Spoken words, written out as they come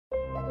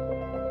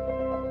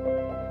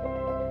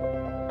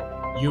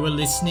You are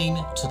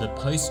listening to the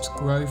Post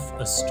Growth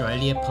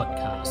Australia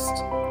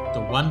podcast,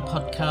 the one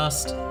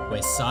podcast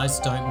where size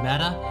don't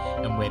matter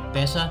and where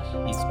better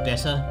is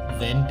better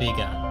than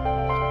bigger.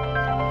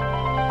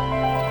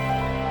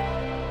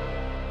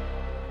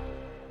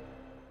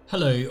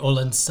 Hello all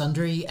and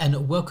sundry,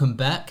 and welcome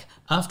back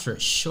after a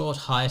short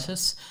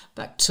hiatus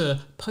back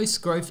to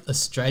Post Growth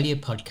Australia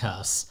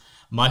podcast.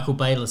 Michael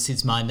Bayliss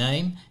is my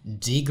name,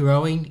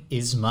 degrowing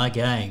is my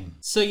game.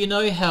 So you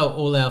know how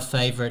all our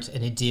favourite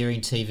and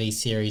endearing TV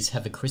series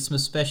have a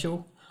Christmas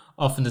special,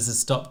 often as a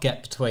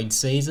stopgap between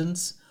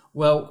seasons?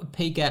 Well,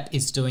 PGAP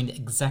is doing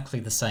exactly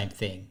the same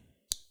thing.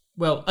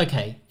 Well,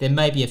 okay, there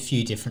may be a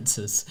few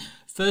differences.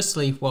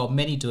 Firstly, while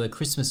many do a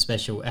Christmas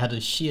special out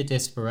of sheer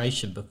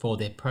desperation before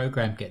their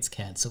program gets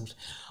cancelled,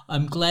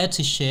 I'm glad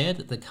to share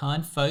that the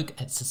kind folk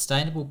at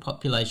Sustainable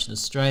Population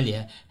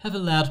Australia have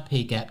allowed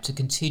PGAP to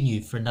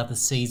continue for another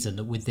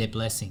season with their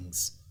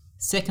blessings.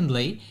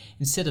 Secondly,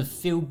 instead of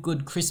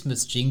feel-good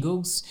Christmas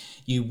jingles,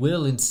 you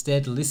will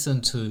instead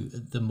listen to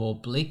the more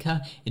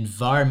bleaker,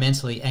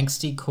 environmentally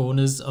angsty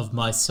corners of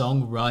my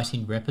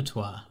songwriting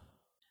repertoire.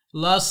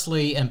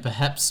 Lastly, and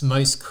perhaps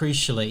most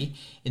crucially,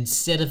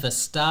 instead of a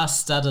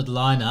star-studded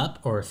lineup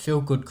or a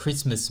feel-good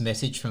Christmas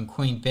message from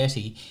Queen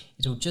Betty,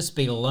 it'll just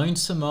be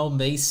lonesome old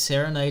me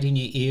serenading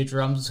your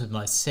eardrums with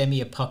my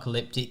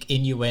semi-apocalyptic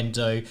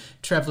innuendo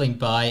travelling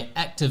by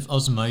active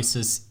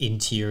osmosis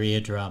into your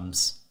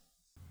eardrums.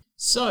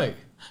 So,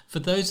 for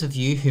those of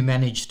you who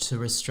managed to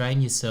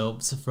restrain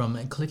yourselves from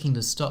clicking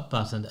the stop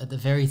button at the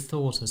very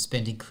thought of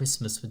spending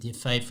Christmas with your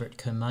favourite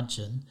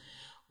curmudgeon,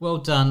 well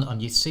done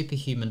on your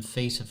superhuman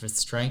feat of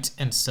restraint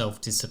and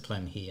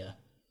self-discipline here.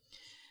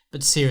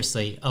 But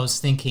seriously, I was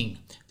thinking,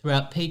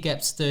 throughout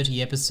PGAP's 30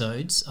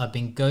 episodes, I've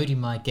been goading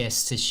my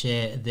guests to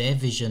share their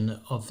vision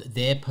of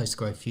their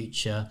post-growth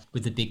future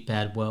with the big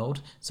bad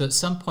world, so at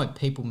some point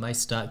people may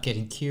start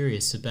getting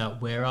curious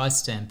about where I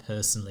stand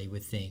personally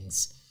with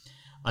things.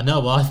 I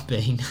know I've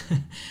been.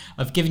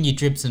 I've given you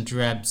dribs and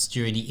drabs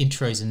during the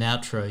intros and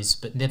outros,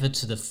 but never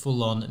to the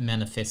full-on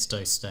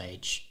manifesto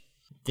stage.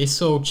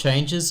 This all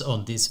changes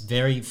on this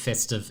very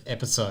festive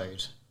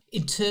episode.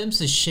 In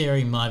terms of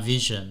sharing my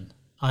vision,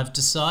 I've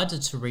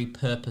decided to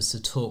repurpose the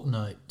talk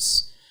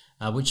notes,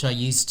 which I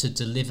used to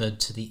deliver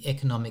to the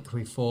Economic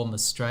Reform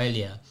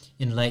Australia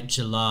in late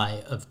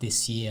July of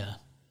this year.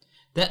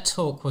 That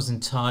talk was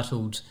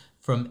entitled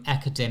From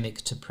Academic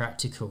to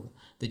Practical,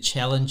 the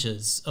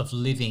Challenges of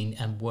Living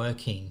and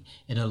Working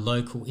in a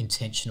Local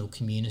Intentional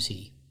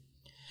Community.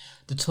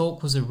 The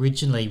talk was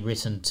originally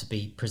written to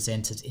be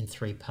presented in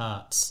 3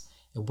 parts.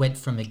 It went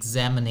from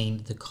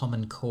examining the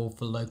common call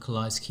for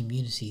localised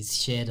communities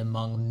shared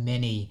among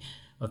many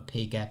of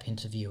PGAP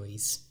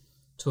interviewees,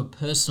 to a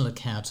personal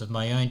account of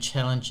my own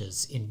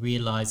challenges in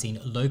realising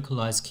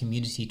localised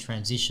community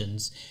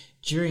transitions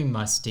during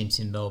my stint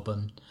in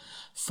Melbourne,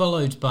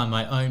 followed by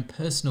my own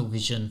personal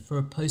vision for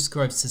a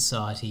post-growth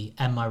society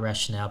and my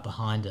rationale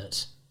behind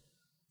it.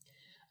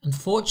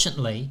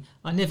 Unfortunately,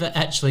 I never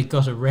actually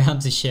got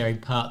around to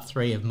sharing part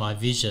 3 of my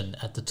vision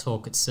at the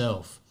talk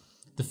itself.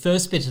 The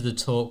first bit of the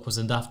talk was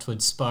enough to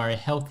inspire a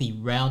healthy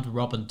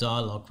round-robin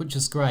dialogue, which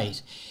was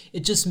great.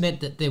 It just meant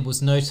that there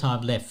was no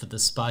time left for the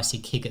spicy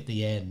kick at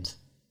the end.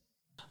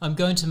 I'm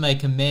going to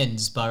make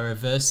amends by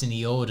reversing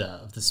the order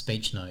of the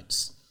speech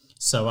notes.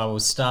 So I will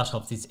start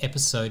off this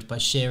episode by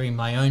sharing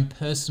my own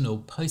personal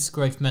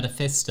post-growth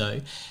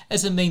manifesto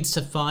as a means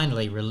to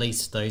finally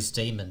release those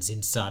demons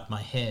inside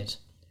my head.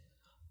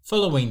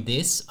 Following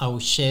this, I will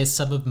share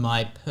some of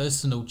my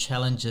personal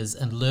challenges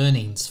and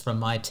learnings from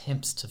my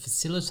attempts to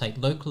facilitate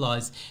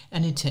localised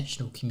and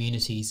intentional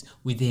communities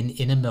within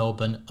inner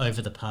Melbourne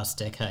over the past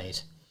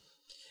decade.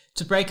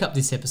 To break up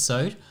this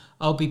episode,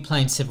 I'll be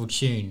playing several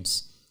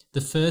tunes.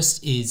 The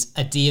first is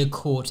A Deer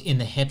Caught in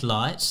the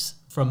Headlights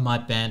from my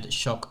band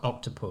Shock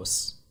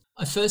Octopus.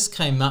 I first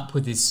came up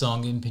with this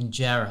song in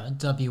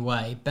Pinjarra,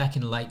 WA, back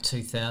in late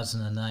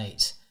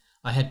 2008.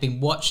 I had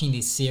been watching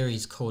this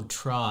series called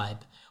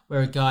Tribe, where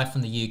a guy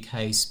from the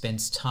UK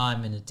spends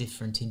time in a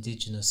different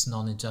Indigenous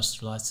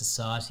non-industrialised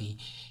society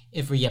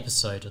every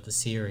episode of the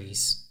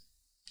series.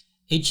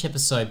 Each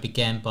episode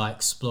began by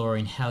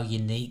exploring how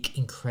unique,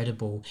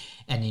 incredible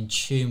and in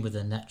tune with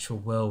the natural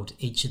world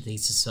each of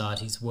these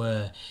societies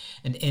were,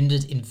 and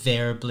ended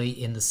invariably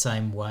in the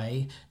same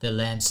way: their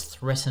lands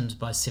threatened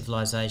by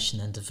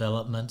civilization and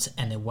development,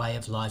 and their way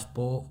of life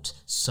bought,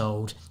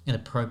 sold and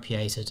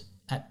appropriated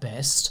at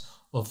best,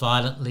 or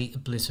violently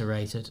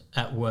obliterated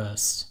at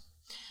worst.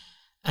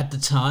 At the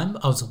time,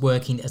 I was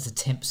working as a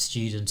temp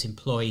student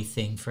employee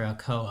thing for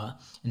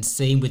Alcoa and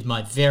seeing with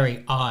my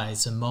very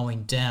eyes a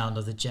mowing down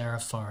of the Jarrah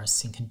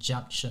forests in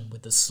conjunction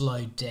with the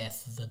slow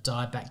death of the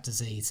dieback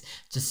disease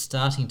just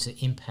starting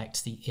to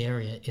impact the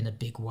area in a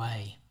big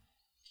way.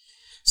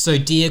 So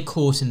Deer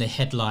Caught in the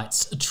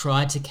Headlights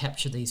tried to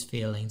capture these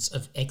feelings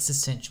of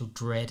existential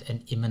dread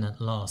and imminent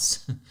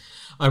loss.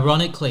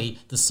 Ironically,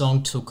 the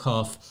song took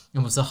off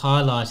and was a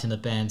highlight in the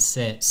band's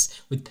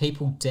sets, with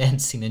people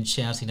dancing and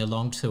shouting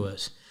along to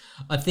it.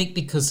 I think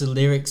because the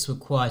lyrics were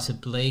quite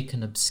oblique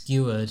and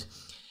obscured,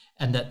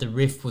 and that the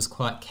riff was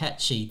quite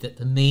catchy that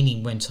the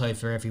meaning went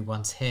over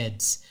everyone's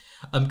heads.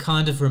 I'm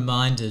kind of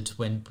reminded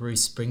when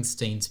Bruce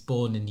Springsteen's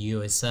Born in the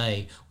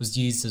USA was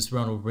used as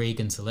Ronald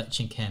Reagan's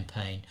election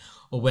campaign,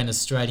 or when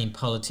Australian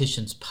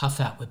politicians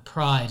puff out with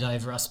pride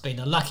over us being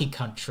a lucky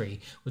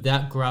country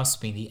without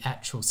grasping the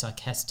actual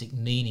sarcastic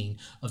meaning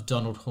of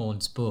Donald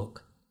Horne's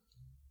book.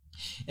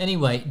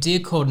 Anyway, Deer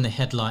Caught in the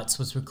Headlights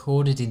was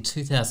recorded in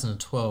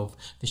 2012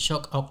 for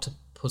Shock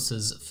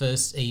Octopus's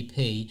first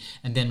EP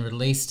and then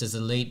released as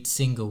a lead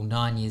single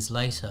 9 years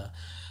later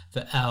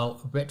for our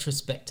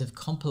retrospective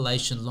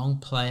compilation long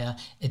player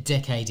A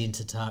Decade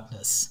into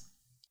Darkness.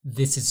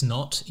 This is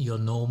not your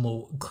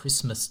normal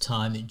Christmas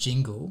time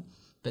jingle,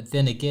 but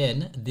then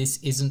again, this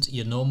isn't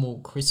your normal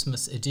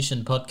Christmas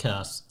edition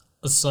podcast,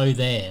 so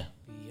there.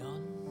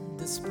 Beyond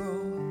the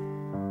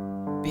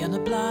sprawl, beyond the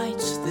blight,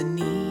 the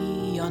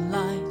neon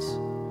light,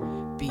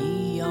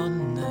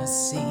 beyond the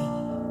sea,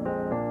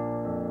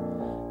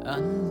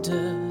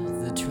 under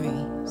the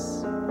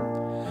trees,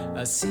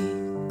 a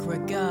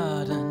secret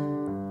garden.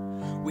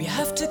 We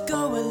have to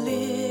go a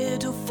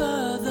little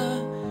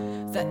further,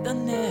 that they'll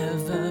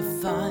never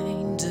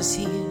find us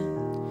here.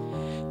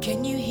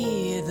 Can you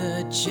hear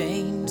the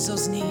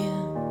chainsaws near?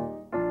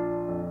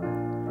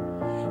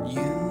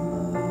 You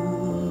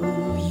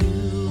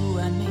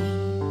and me,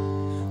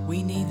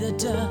 we need the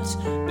dirt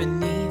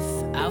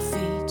beneath our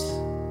feet,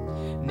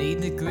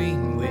 need the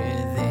green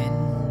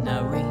within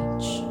our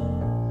reach,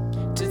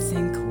 to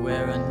think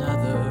we're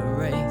another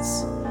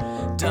race.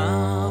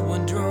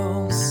 Darwin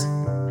draws,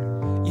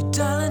 your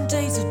darling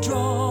days are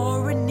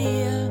drawing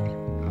near.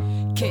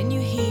 Can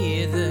you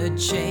hear the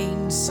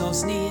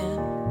chainsaws near?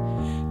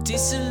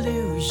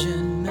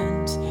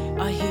 Disillusionment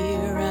I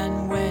hear,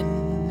 and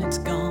when it's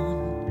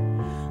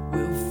gone,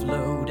 we'll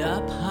float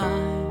up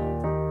high.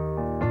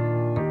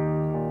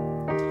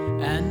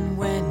 And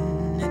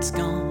when it's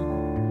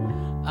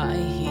gone, I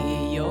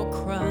hear your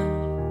cry.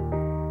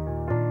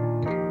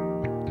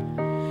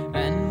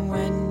 And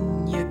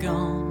when you're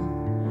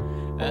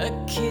gone, a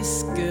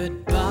kiss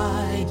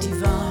goodbye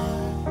divine.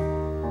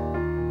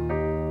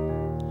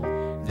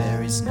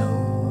 There is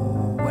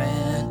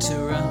nowhere to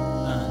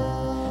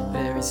run,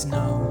 there is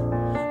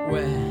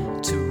nowhere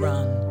to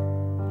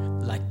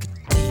run. Like a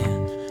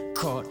deer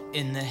caught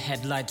in the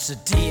headlights, a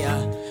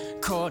deer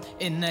caught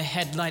in the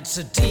headlights,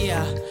 a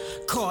deer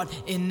caught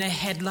in the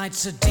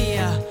headlights, a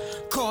deer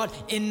caught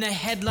in the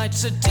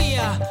headlights, a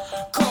deer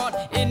caught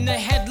in the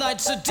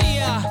headlights, a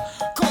deer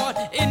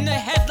caught in the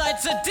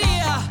headlights, a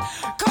deer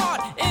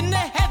caught in the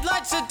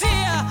headlights, a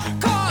deer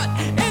caught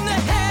in the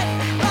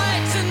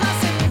headlights. And I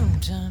said, boom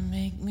time,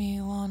 make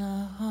me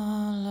wanna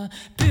holler,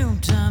 boom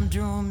time,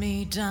 draw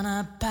me down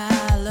a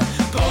pile,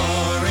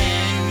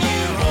 boring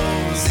you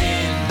holes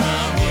in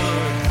my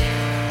wood.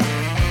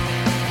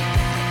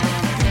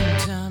 Boom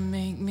time,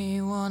 make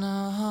me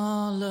wanna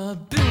holler,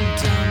 boom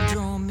time,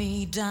 draw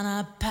me down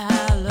a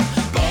pile,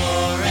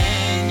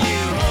 boring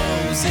you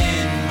holes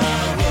in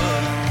my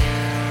wood.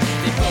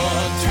 They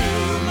bored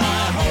through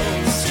my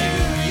holes to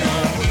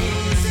your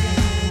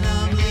losing,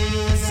 I'm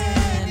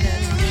losing,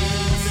 it's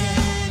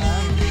losing,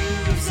 I'm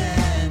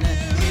losing,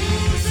 it's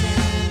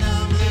losing,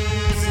 I'm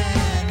losing,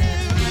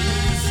 it's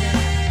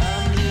losing,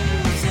 I'm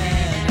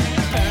losing.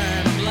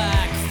 Burn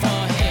black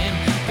for him,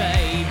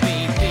 baby,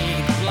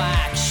 big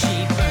black, she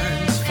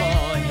burns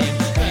for him.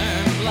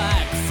 Burn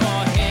black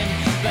for him,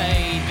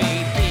 baby,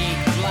 big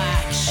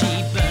black, she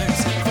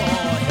burns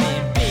for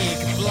him. Big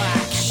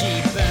black, she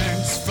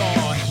burns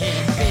for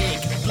him. Big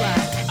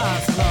black,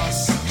 I've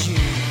lost you.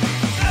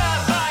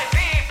 Love by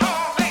people,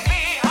 make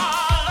me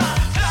holler.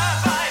 Love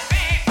by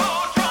people,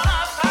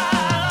 tryna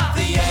holler.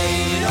 They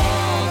ate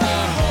all the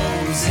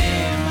holes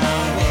in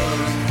my wood.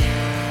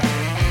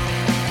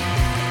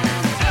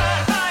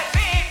 Love by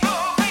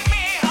people, make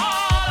me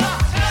holler.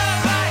 Love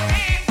by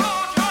people,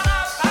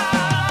 tryna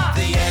holler.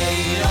 They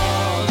ate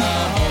all the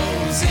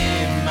holes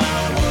in my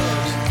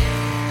wood.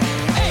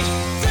 Ate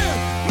through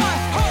my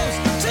holes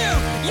to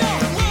your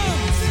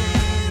wounds.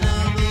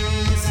 I'm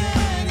losing,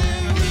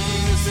 and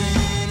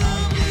losing, I'm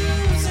losing,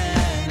 and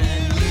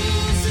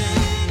losing,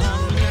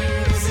 I'm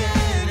losing,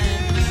 and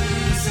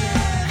losing,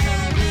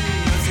 I'm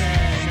losing.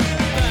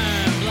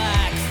 Burn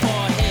black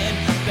for him,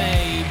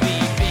 baby,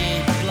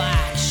 big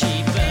black, she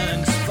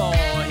burns for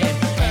him.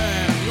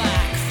 Burn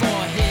black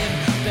for him,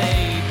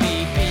 baby,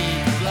 big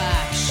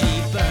black, she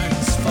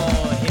burns for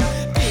him.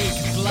 Big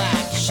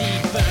black, she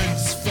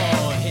burns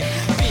for him.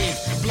 Big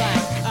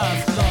black,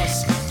 I've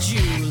lost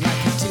you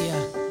like a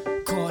deer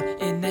caught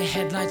in the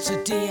headlights, a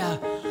deer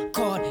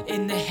caught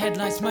in the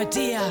headlights, my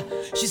dear.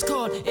 She's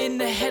caught in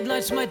the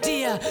headlights, my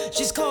dear.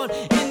 She's caught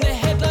in the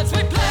headlights.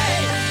 We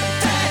play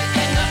dead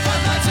in the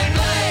fun lights. We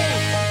play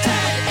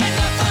dead in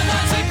the fun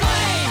lights. We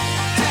play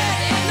dead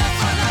in the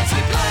fun lights.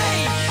 We play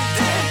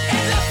dead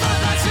in the fun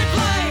lights. We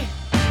play.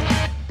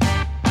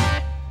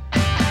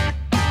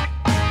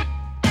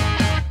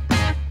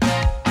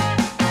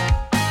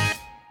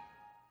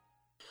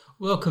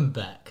 Welcome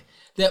back.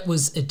 That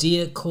was A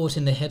Deer Caught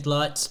in the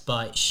Headlights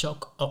by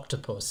Shock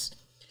Octopus.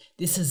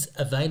 This is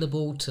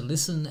available to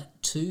listen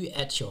 2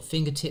 at your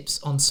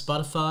fingertips on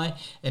Spotify.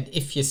 And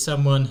if you're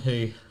someone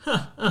who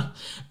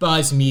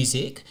buys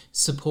music,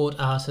 support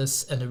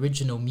artists and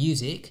original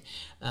music,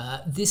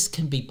 this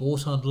can be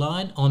bought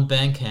online on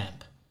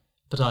Bandcamp.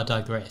 But I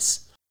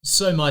digress.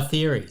 So my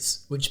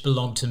theories, which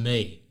belong to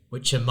me,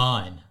 which are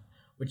mine,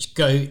 which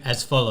go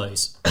as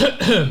follows.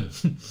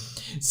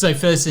 So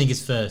first thing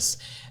is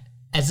first.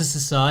 As a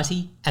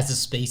society, as a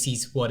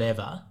species,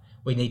 whatever,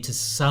 we need to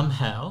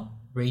somehow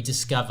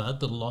rediscover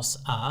the lost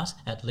art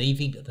at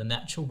leaving the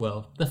natural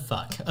world the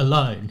fuck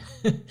alone.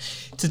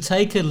 To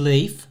take a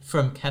leaf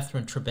from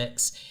Catherine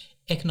Trebek's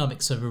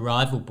Economics of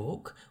Arrival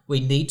book, we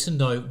need to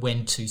know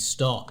when to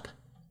stop.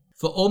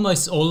 For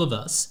almost all of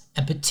us,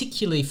 and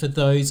particularly for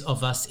those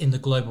of us in the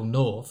global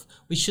north,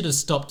 we should have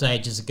stopped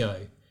ages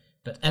ago.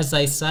 But as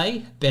they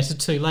say, better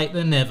too late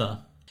than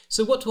never.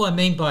 So what do I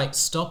mean by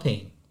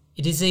stopping?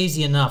 It is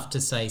easy enough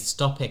to say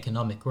stop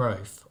economic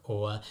growth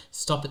or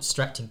stop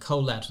extracting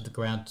coal out of the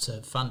ground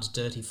to fund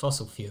dirty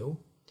fossil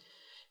fuel.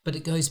 But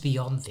it goes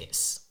beyond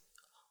this.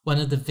 One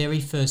of the very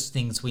first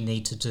things we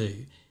need to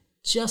do,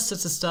 just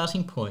as a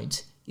starting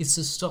point, is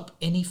to stop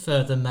any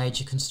further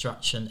major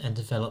construction and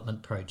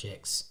development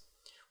projects.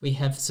 We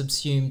have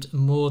subsumed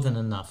more than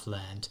enough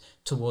land,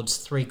 towards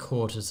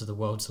 3/4 of the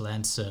world's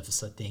land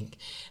surface, I think,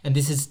 and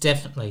this is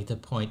definitely the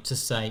point to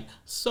say,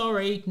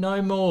 sorry,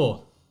 no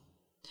more.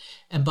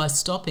 And by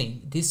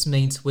stopping, this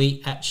means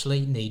we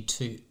actually need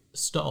to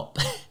stop.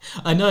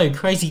 I know,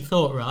 crazy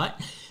thought, right?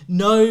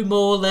 No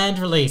more land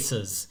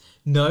releases.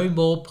 No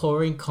more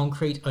pouring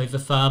concrete over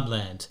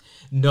farmland.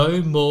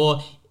 No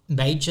more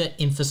major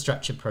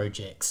infrastructure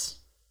projects.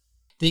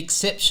 The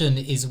exception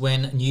is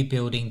when new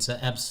buildings are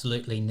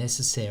absolutely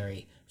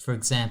necessary. For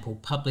example,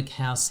 public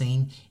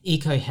housing,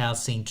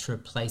 eco-housing to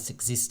replace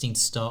existing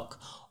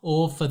stock,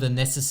 or for the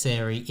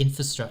necessary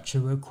infrastructure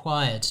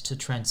required to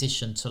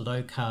transition to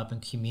low-carbon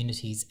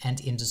communities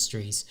and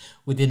industries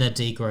within a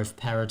degrowth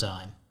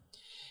paradigm.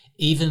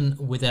 Even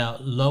with our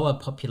lower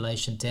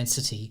population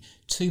density,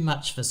 too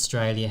much of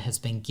Australia has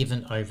been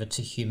given over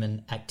to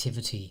human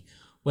activity.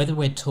 Whether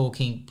we're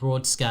talking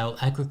broad-scale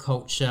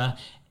agriculture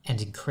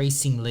and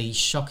increasingly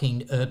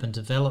shocking urban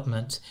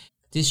development,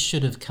 this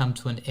should have come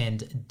to an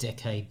end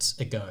decades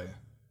ago.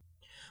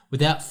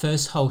 Without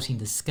first halting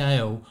the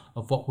scale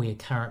of what we are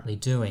currently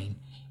doing,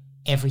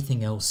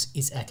 everything else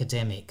is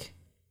academic.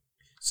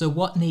 So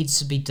what needs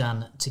to be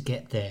done to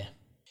get there?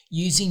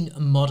 Using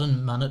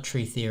modern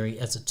monetary theory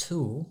as a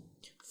tool,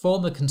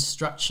 former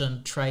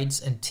construction, trades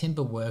and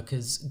timber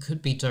workers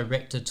could be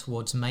directed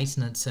towards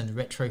maintenance and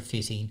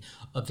retrofitting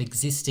of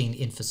existing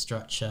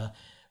infrastructure,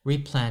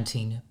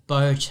 replanting,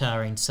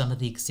 biochar some of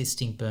the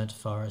existing burnt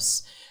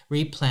forests,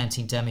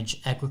 replanting damaged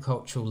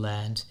agricultural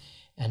land,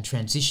 and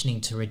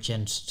transitioning to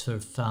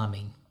regenerative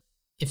farming.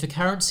 If a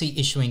currency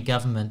issuing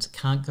government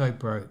can't go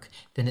broke,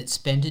 then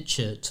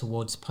expenditure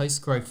towards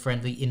post-growth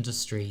friendly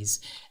industries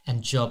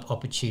and job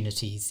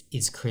opportunities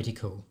is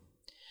critical.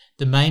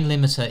 The main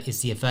limiter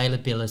is the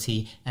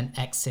availability and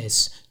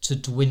access to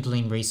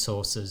dwindling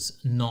resources,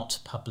 not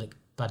public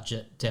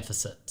budget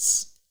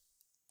deficits.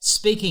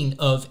 Speaking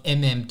of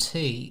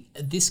MMT,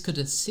 this could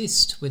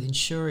assist with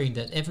ensuring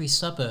that every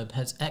suburb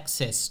has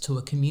access to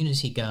a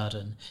community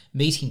garden,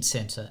 meeting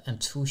centre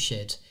and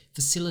toolshed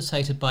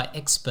facilitated by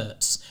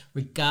experts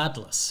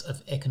regardless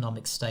of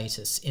economic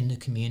status in the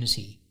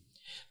community.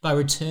 By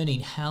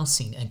returning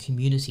housing and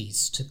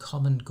communities to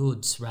common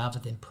goods rather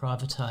than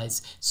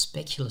privatise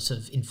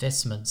speculative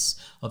investments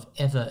of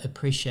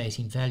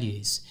ever-appreciating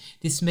values,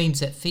 this means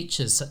that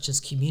features such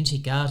as community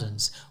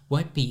gardens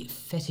won't be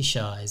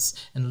fetishised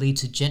and lead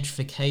to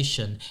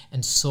gentrification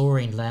and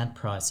soaring land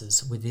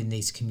prices within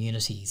these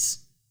communities.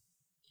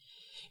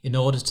 In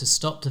order to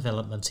stop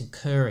development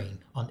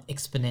occurring on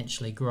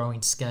exponentially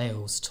growing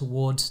scales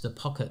towards the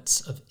pockets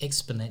of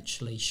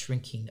exponentially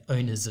shrinking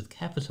owners of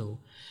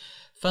capital,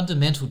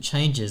 fundamental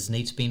changes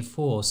need to be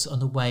enforced on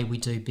the way we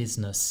do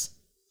business.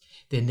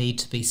 There need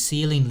to be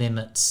ceiling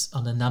limits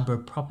on the number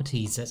of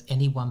properties that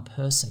any one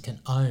person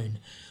can own,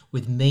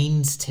 with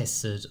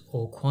means-tested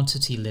or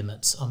quantity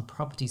limits on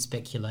property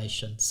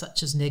speculation,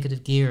 such as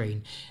negative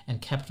gearing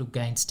and capital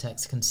gains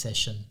tax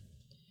concession.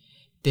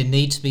 There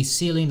need to be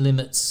ceiling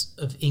limits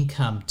of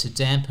income to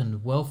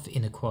dampen wealth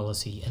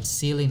inequality and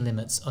ceiling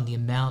limits on the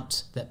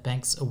amount that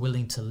banks are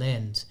willing to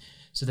lend,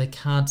 so they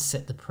can't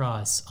set the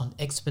price on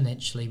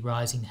exponentially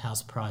rising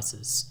house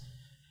prices.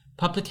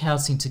 Public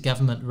housing to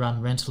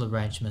government-run rental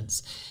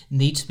arrangements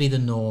need to be the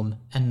norm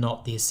and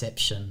not the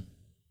exception.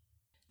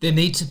 There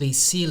need to be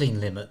ceiling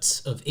limits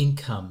of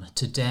income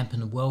to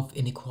dampen wealth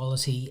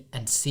inequality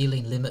and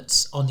ceiling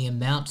limits on the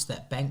amount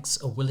that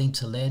banks are willing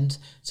to lend,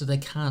 so they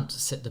can't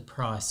set the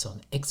price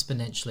on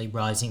exponentially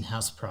rising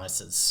house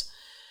prices.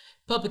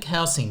 Public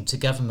housing to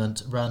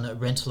government-run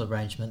rental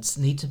arrangements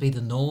need to be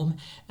the norm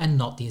and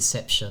not the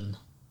exception.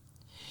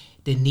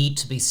 There need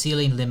to be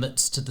ceiling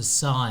limits to the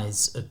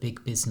size of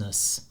big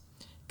business.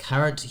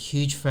 Current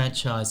huge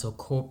franchise or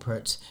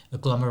corporate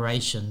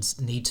agglomerations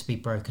need to be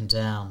broken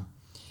down.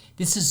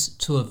 This is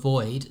to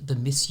avoid the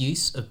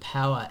misuse of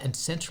power and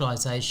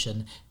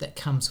centralisation that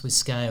comes with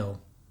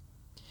scale.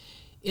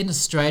 In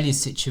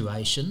Australia's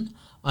situation,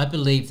 I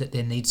believe that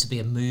there needs to be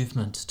a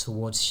movement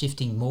towards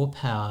shifting more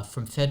power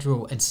from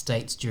federal and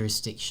state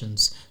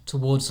jurisdictions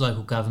towards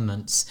local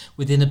governments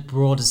within a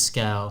broader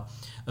scale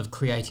of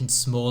creating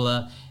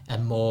smaller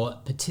and more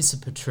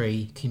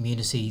participatory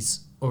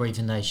communities or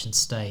even nation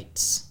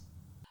states.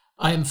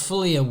 I am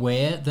fully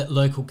aware that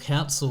local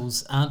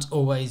councils aren't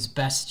always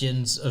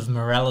bastions of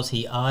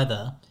morality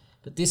either,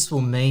 but this will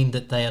mean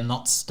that they are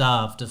not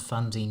starved of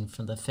funding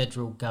from the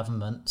federal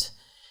government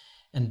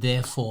and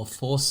therefore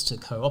forced to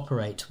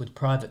cooperate with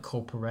private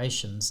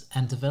corporations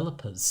and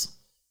developers.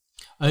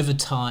 Over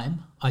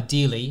time,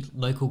 ideally,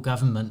 local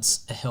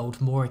governments are held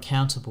more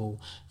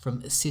accountable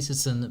from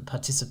citizen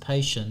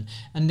participation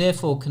and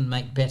therefore can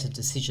make better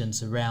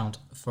decisions around,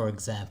 for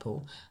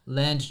example,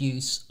 land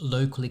use,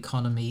 local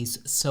economies,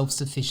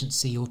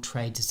 self-sufficiency or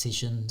trade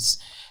decisions,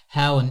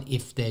 how and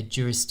if their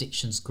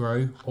jurisdictions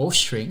grow or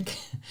shrink,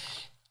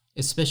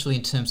 especially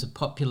in terms of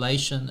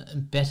population,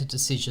 and better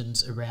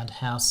decisions around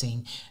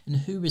housing and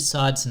who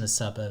resides in the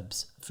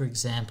suburbs. For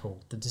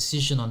example, the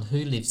decision on who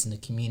lives in a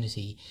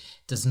community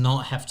does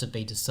not have to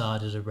be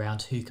decided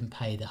around who can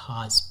pay the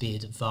highest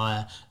bid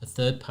via a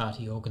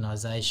third-party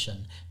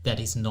organisation that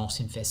is not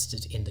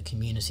invested in the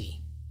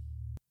community.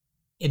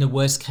 In a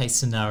worst-case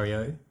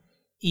scenario,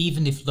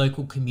 even if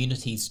local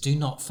communities do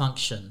not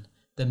function,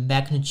 the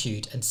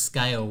magnitude and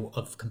scale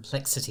of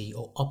complexity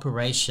or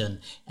operation,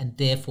 and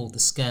therefore the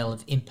scale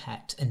of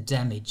impact and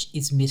damage,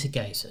 is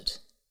mitigated.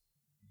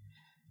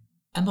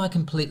 Am I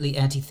completely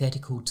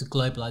antithetical to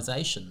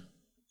globalisation?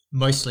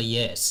 Mostly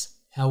yes.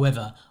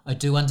 However, I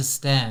do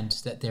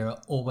understand that there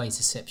are always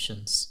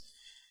exceptions.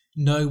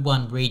 No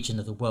one region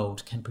of the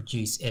world can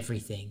produce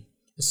everything.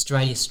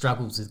 Australia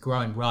struggles with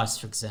growing rice,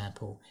 for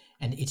example,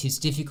 and it is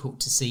difficult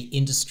to see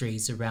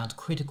industries around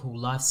critical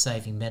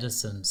life-saving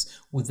medicines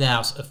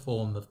without a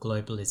form of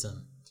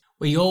globalism.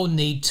 We all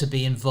need to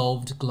be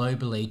involved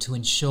globally to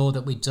ensure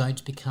that we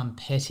don't become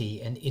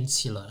petty and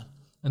insular,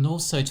 and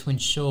also to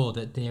ensure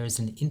that there is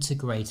an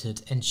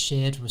integrated and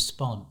shared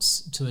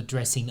response to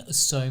addressing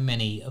so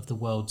many of the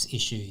world's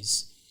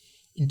issues.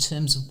 In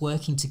terms of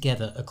working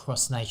together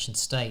across nation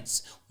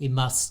states, we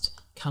must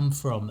come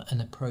from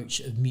an approach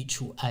of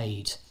mutual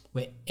aid,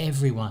 where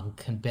everyone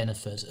can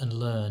benefit and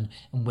learn,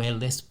 and where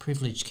less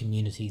privileged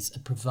communities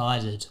are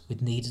provided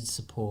with needed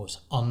support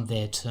on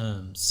their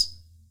terms.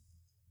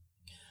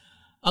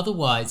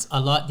 Otherwise, I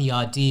like the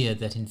idea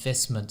that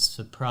investments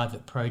for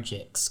private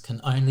projects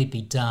can only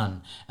be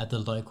done at the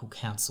local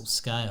council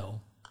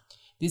scale.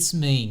 This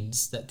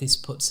means that this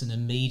puts an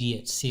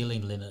immediate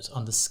ceiling limit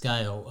on the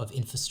scale of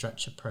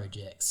infrastructure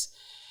projects.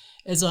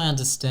 As I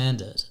understand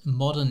it,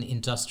 modern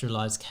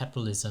industrialised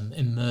capitalism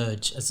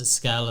emerged as the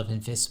scale of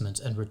investment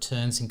and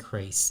returns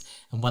increase,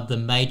 and one of the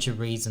major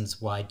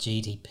reasons why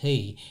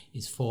GDP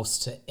is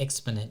forced to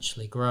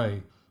exponentially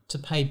grow, to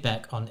pay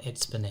back on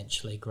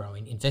exponentially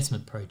growing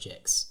investment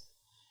projects.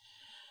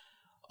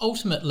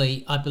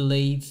 Ultimately, I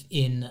believe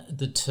in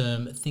the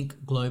term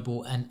think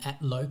global and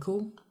act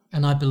local,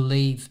 and I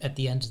believe at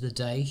the end of the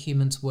day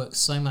humans work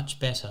so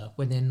much better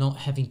when they're not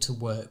having to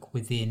work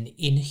within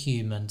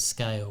inhuman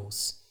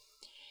scales.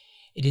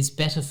 It is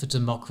better for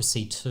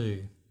democracy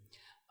too.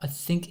 I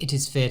think it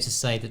is fair to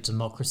say that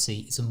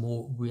democracy is a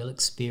more real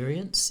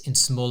experience in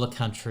smaller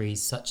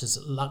countries such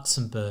as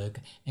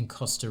Luxembourg and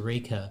Costa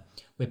Rica,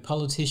 where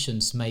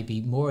politicians may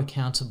be more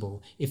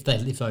accountable if they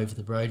live over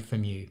the road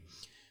from you,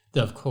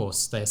 though of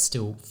course they are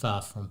still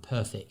far from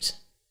perfect.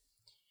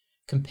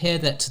 Compare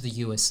that to the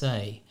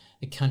USA,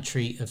 a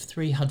country of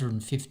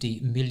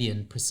 350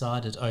 million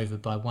presided over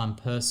by one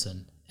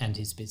person and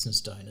his business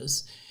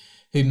donors,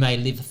 who may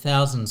live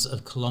thousands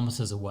of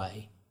kilometres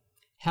away.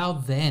 How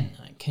then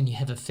can you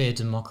have a fair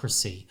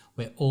democracy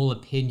where all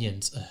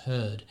opinions are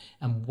heard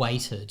and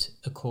weighted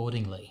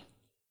accordingly?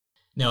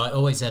 Now, I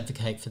always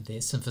advocate for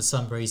this, and for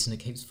some reason it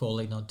keeps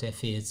falling on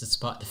deaf ears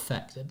despite the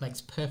fact that it makes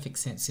perfect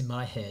sense in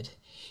my head,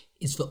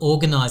 is for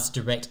organised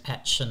direct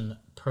action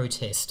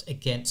protest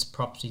against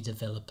property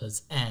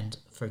developers and,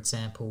 for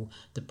example,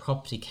 the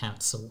Property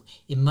Council,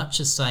 in much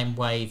the same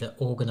way that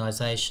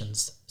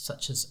organisations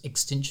such as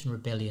Extinction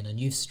Rebellion and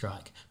Youth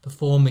Strike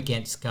perform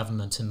against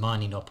government and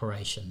mining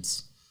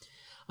operations.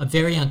 I'm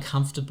very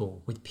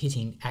uncomfortable with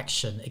pitting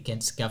action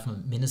against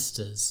government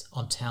ministers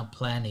on town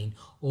planning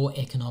or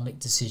economic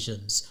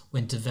decisions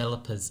when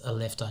developers are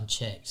left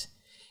unchecked.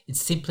 It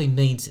simply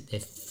means that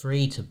they're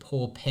free to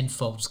pour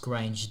Penfolds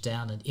Grange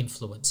down and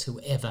influence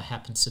whoever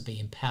happens to be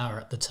in power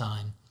at the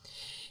time.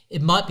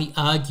 It might be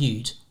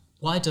argued,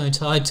 why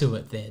don't I do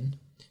it then?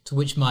 To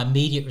which my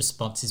immediate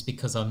response is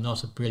because I'm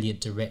not a brilliant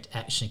direct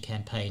action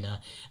campaigner,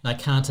 and I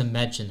can't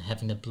imagine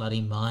having the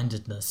bloody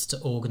mindedness to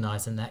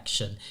organise an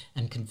action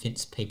and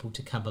convince people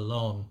to come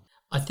along.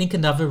 I think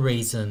another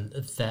reason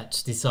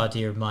that this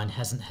idea of mine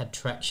hasn't had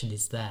traction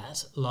is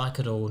that, like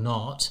it or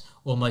not,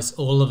 almost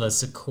all of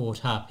us are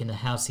caught up in the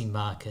housing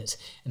market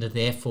and are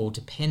therefore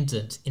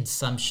dependent in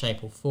some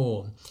shape or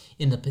form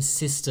in the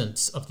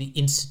persistence of the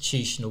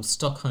institutional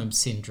Stockholm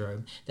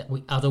syndrome that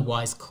we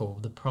otherwise call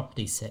the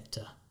property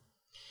sector.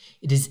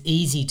 It is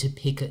easy to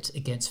picket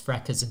against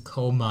frackers and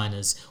coal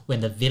miners when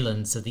the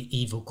villains are the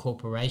evil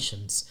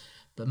corporations,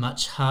 but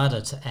much harder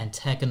to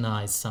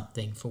antagonise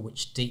something for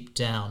which deep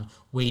down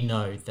we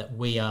know that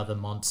we are the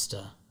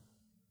monster.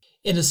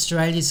 In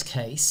Australia's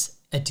case,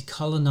 a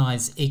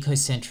decolonised,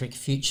 ecocentric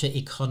future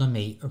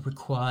economy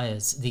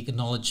requires the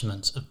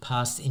acknowledgement of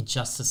past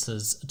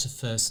injustices to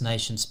First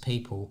Nations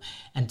people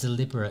and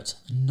deliberate,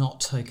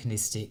 not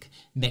tokenistic,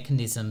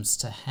 mechanisms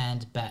to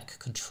hand back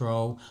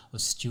control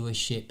of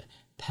stewardship,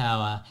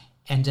 power,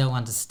 and our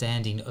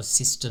understanding of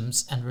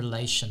systems and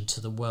relation to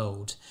the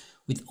world,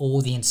 with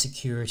all the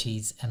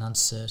insecurities and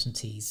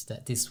uncertainties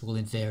that this will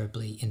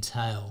invariably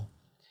entail.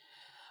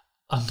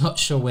 I'm not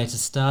sure where to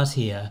start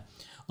here,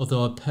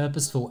 although a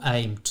purposeful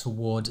aim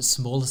toward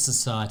smaller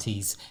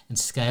societies and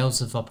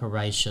scales of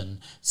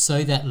operation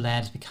so that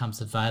land becomes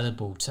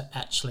available to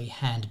actually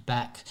hand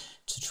back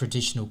to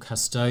traditional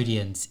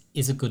custodians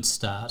is a good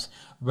start,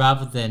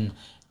 rather than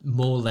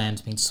more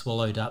land being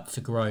swallowed up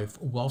for growth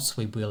whilst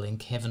we will in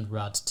Kevin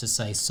Rudd to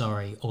say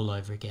sorry all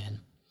over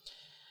again.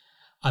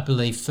 I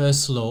believe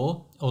first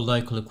law, or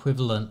local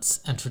equivalents,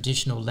 and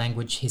traditional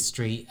language,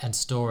 history and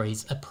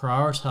stories are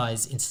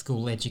prioritised in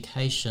school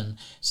education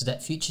so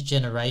that future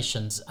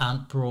generations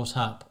aren't brought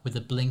up with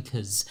the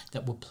blinkers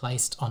that were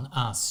placed on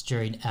us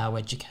during our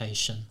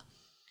education.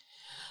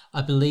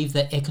 I believe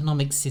that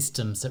economic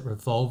systems that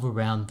revolve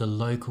around the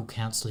local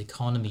council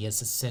economy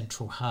as a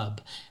central hub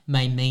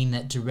may mean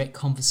that direct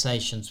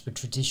conversations with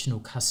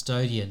traditional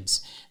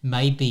custodians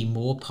may be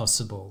more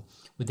possible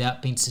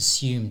without being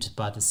subsumed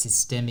by the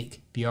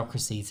systemic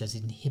bureaucracies that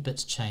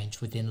inhibit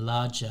change within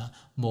larger,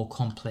 more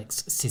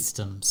complex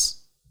systems.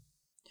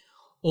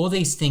 All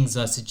these things,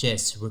 I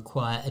suggest,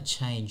 require a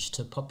change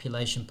to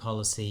population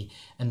policy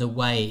and the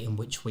way in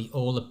which we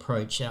all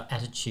approach our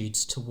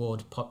attitudes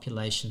toward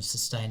population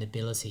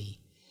sustainability,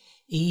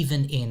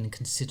 even in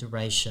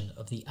consideration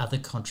of the other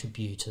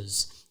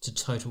contributors to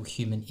total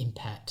human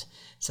impact,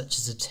 such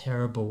as the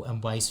terrible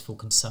and wasteful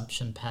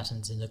consumption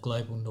patterns in the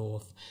global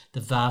north,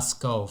 the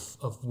vast gulf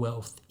of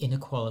wealth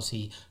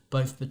inequality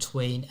both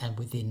between and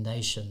within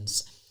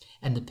nations,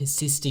 and the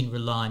persisting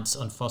reliance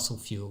on fossil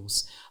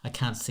fuels. I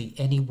can't see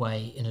any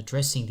way in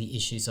addressing the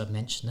issues I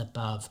mentioned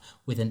above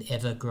with an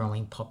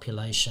ever-growing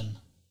population.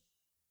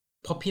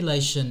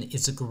 Population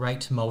is a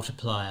great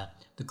multiplier,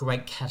 the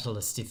great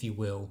catalyst, if you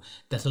will,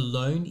 that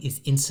alone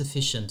is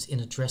insufficient in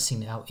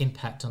addressing our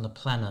impact on the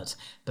planet,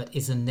 but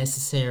is a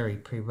necessary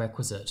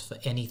prerequisite for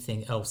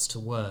anything else to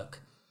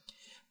work.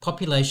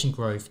 Population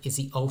growth is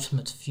the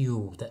ultimate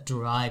fuel that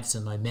drives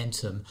the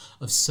momentum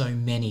of so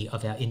many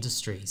of our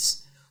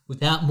industries.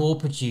 Without more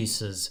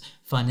producers,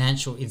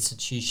 financial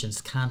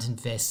institutions can't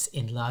invest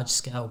in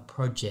large-scale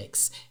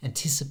projects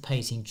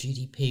anticipating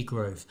GDP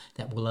growth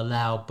that will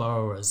allow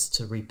borrowers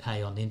to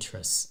repay on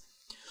interest.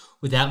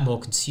 Without more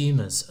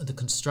consumers, the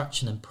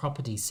construction and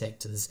property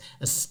sectors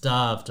are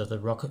starved of the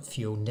rocket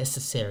fuel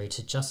necessary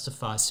to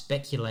justify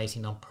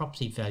speculating on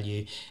property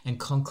value and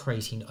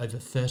concreting over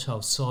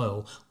fertile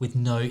soil with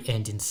no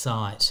end in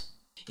sight.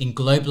 In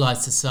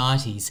globalised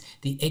societies,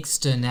 the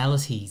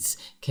externalities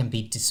can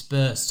be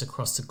dispersed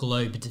across the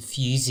globe,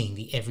 diffusing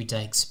the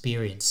everyday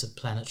experience of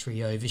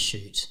planetary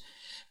overshoot.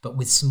 But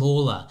with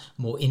smaller,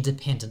 more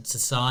independent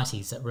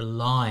societies that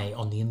rely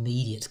on the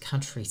immediate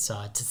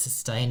countryside to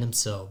sustain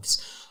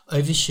themselves,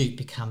 overshoot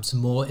becomes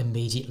more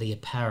immediately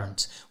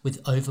apparent,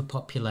 with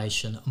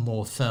overpopulation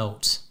more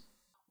felt.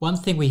 One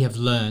thing we have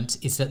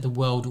learnt is that the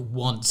world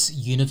wants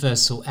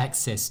universal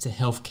access to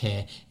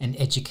healthcare and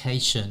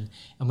education,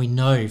 and we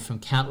know from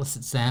countless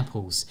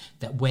examples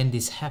that when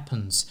this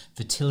happens,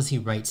 fertility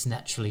rates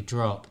naturally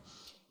drop.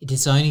 It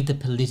is only the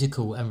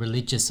political and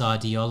religious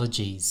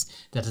ideologies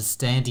that are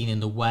standing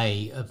in the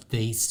way of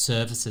these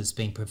services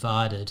being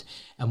provided,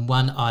 and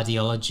one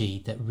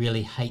ideology that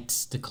really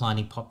hates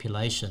declining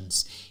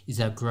populations is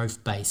our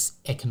growth-based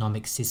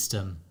economic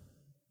system.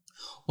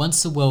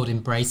 Once the world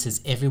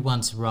embraces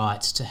everyone's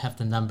right to have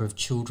the number of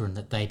children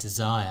that they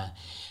desire,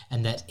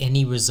 and that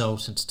any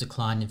resultant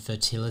decline in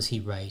fertility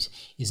rate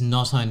is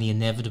not only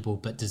inevitable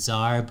but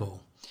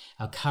desirable,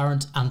 our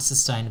current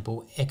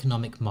unsustainable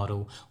economic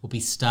model will be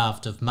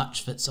starved of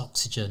much of its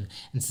oxygen,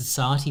 and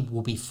society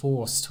will be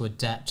forced to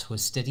adapt to a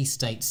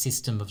steady-state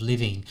system of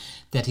living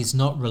that is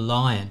not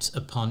reliant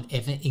upon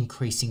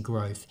ever-increasing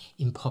growth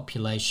in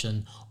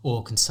population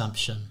or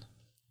consumption.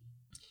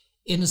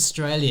 In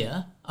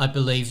Australia, I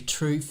believe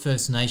true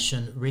First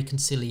Nation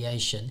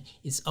reconciliation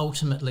is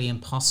ultimately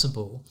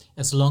impossible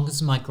as long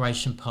as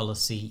migration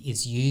policy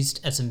is used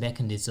as a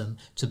mechanism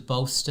to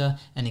bolster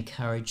and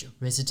encourage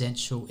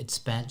residential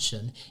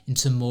expansion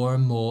into more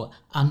and more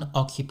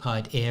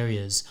unoccupied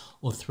areas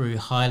or through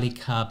highly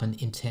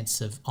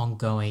carbon-intensive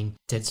ongoing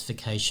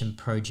densification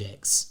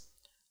projects.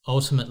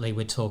 Ultimately,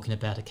 we're talking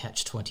about a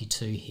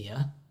catch-22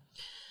 here.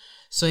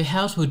 So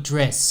how to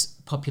address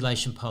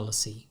population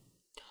policy?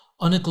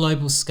 On a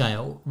global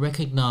scale,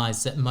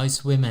 recognise that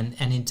most women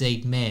and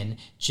indeed men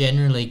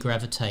generally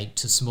gravitate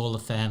to smaller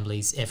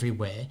families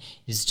everywhere.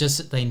 It's just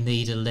that they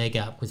need a leg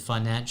up with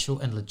financial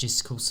and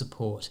logistical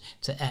support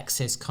to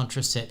access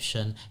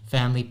contraception,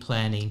 family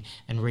planning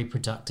and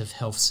reproductive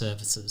health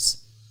services.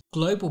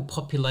 Global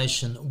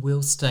population will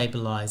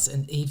stabilise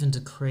and even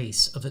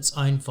decrease of its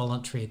own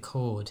voluntary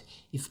accord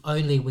if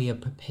only we are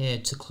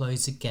prepared to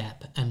close the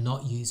gap and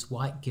not use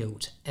white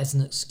guilt as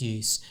an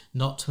excuse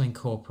not to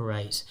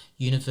incorporate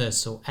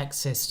universal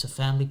access to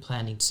family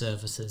planning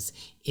services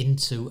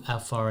into our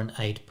foreign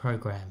aid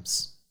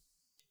programs.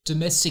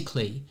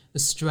 Domestically,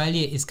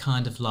 Australia is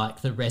kind of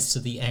like the rest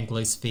of the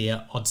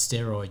Anglosphere on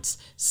steroids,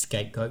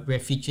 scapegoat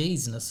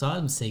refugees and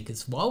asylum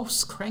seekers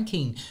whilst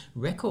cranking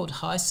record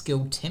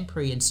high-skilled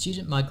temporary and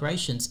student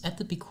migrations at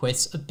the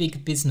bequest of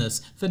big business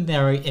for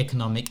narrow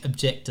economic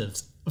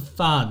objectives.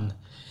 Fun!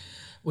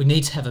 We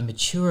need to have a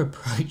mature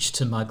approach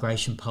to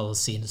migration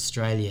policy in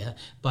Australia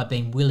by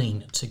being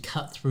willing to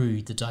cut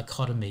through the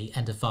dichotomy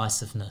and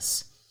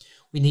divisiveness.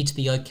 We need to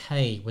be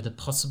okay with a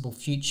possible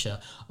future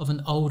of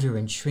an older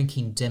and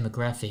shrinking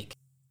demographic,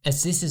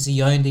 as this is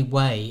the only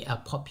way our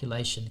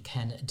population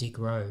can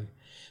degrow.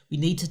 We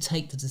need to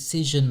take the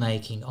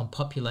decision-making on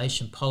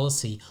population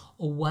policy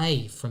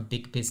away from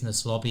big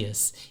business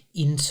lobbyists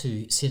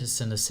into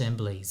citizen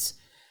assemblies.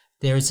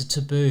 There is a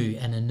taboo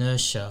and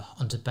inertia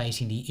on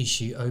debating the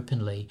issue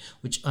openly,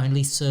 which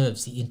only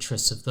serves the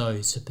interests of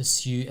those who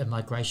pursue a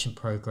migration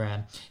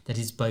program that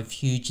is both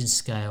huge in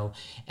scale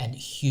and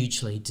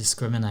hugely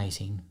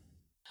discriminating.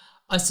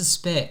 I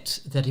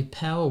suspect that if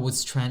power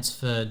was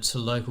transferred to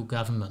local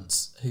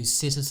governments whose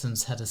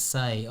citizens had a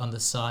say on the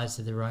size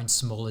of their own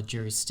smaller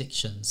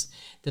jurisdictions,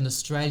 then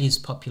Australia's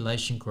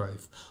population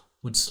growth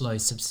would slow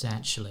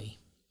substantially.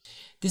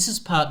 This is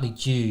partly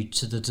due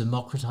to the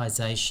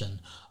democratisation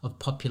of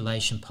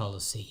population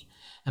policy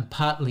and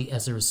partly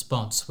as a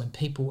response when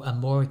people are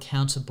more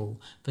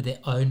accountable for their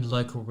own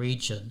local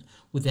region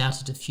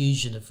without a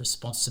diffusion of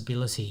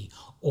responsibility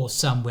or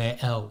somewhere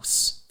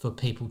else for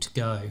people to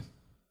go.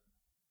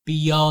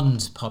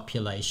 Beyond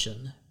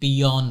population,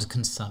 beyond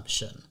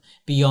consumption,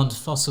 beyond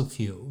fossil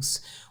fuels,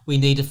 we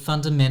need a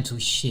fundamental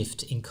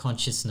shift in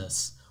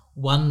consciousness,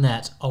 one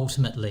that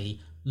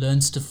ultimately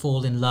learns to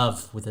fall in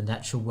love with the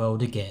natural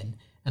world again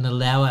and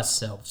allow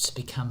ourselves to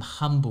become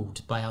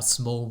humbled by our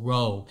small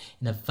role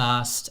in a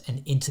vast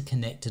and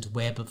interconnected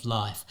web of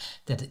life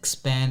that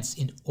expands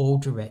in all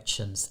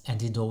directions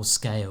and in all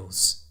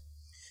scales.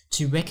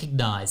 To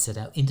recognise that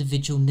our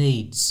individual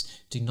needs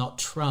do not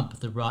trump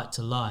the right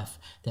to life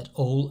that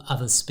all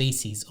other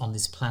species on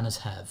this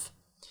planet have.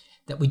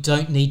 That we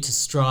don't need to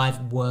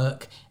strive,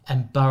 work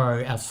and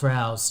burrow our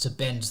frows to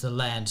bend the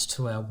land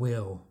to our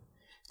will.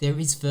 There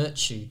is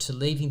virtue to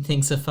leaving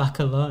things a fuck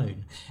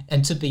alone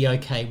and to be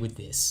okay with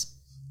this.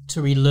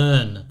 To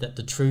relearn that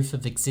the truth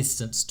of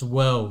existence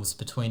dwells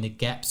between the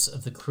gaps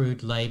of the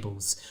crude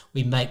labels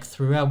we make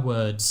through our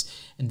words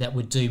and that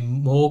would do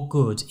more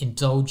good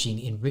indulging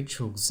in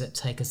rituals that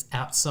take us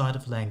outside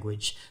of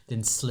language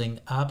than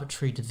sling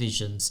arbitrary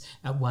divisions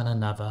at one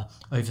another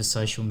over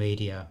social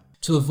media.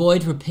 To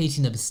avoid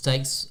repeating the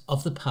mistakes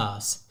of the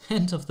past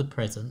and of the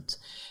present,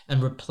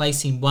 and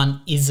replacing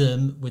one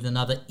ism with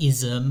another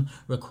ism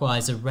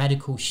requires a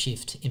radical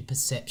shift in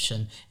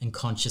perception and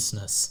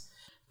consciousness.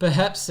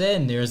 Perhaps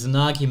then there is an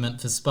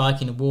argument for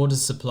spiking a water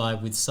supply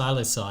with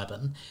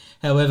psilocybin.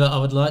 However, I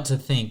would like to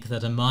think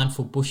that a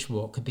mindful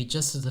bushwalk could be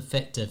just as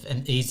effective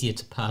and easier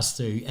to pass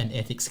through an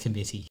ethics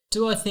committee.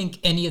 Do I think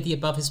any of the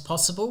above is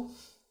possible?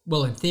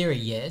 Well, in theory,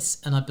 yes,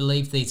 and I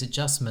believe these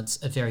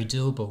adjustments are very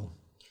doable.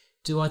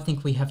 Do I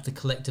think we have the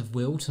collective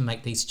will to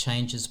make these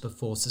changes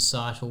before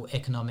societal,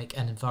 economic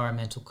and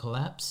environmental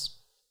collapse?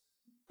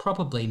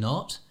 Probably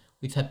not.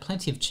 We've had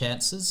plenty of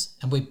chances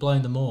and we've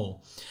blown them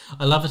all.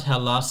 I love it how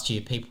last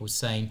year people were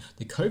saying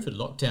the COVID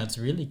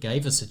lockdowns really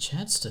gave us a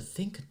chance to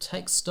think and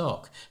take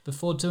stock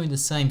before doing the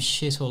same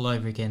shit all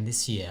over again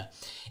this year,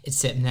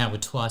 except now with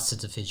twice the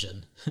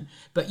division.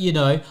 But you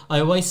know,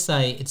 I always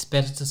say it's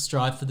better to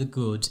strive for the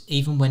good,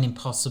 even when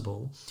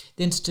impossible,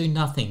 than to do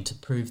nothing to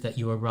prove that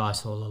you were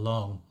right all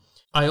along.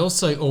 I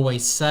also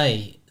always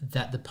say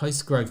that the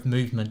post-growth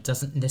movement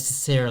doesn't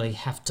necessarily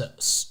have to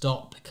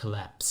stop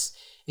collapse.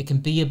 It can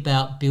be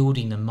about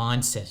building a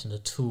mindset and a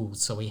tool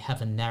so we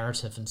have a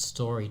narrative and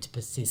story to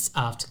persist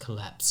after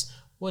collapse,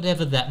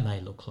 whatever that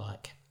may look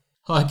like.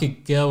 I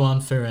could go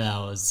on for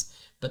hours,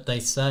 but they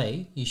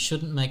say you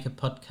shouldn't make a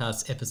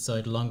podcast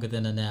episode longer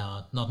than an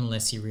hour, not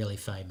unless you're really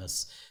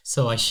famous,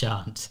 so I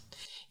shan't.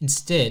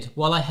 Instead,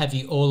 while I have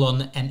you all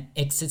on an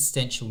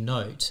existential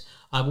note,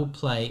 I will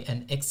play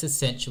an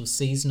existential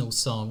seasonal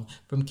song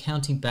from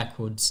Counting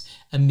Backwards,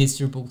 A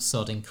Miserable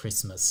Sodding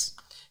Christmas.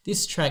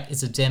 This track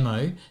is a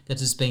demo that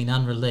has been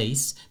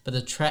unreleased, but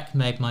the track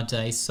made my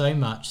day so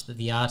much that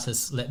the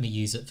artist let me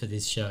use it for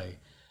this show.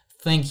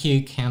 Thank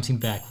you, Counting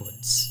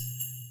Backwards.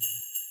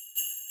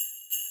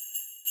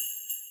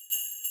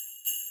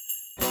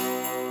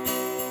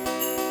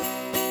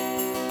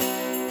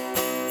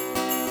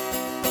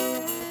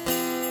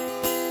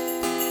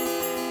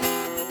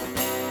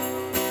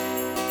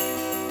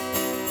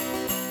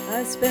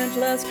 I spent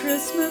last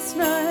Christmas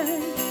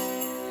night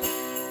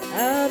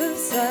out of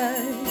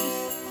sight,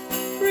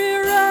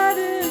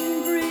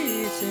 rewriting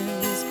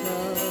greetings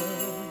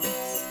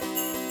cards,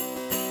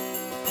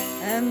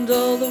 and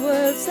all the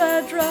words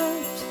I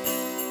dropped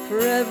for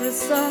every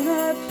song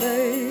I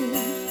played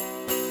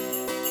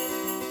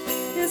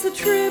is a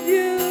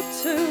tribute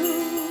to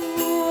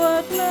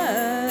what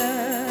lasts.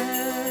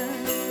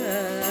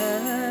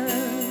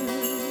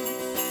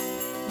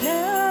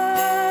 Now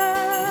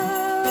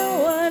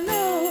I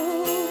know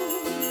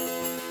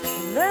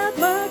that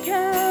my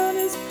account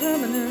is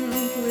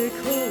permanently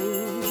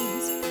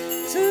closed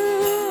to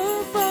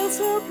false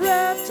hope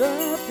wrapped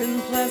up in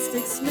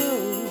plastic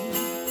snow.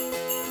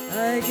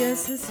 I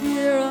guess this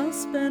year I'll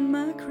spend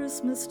my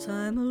Christmas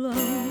time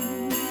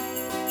alone.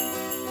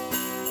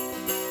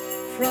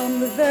 From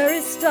the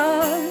very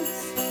start,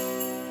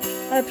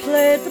 I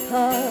played the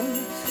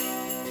part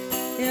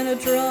in a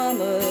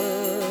drama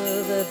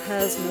that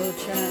has no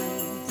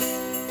chance.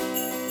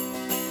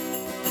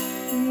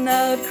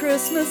 Now at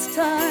Christmas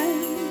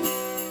time,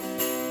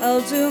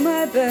 I'll do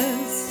my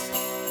best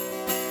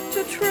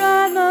to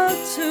try not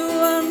to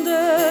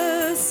understand,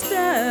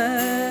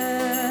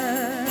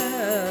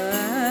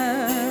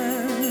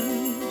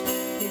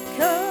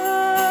 because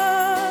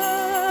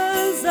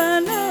I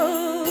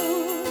know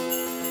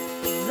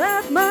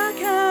that my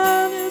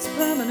account is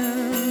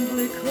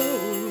permanently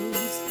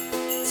closed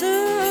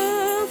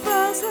to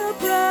false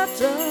hope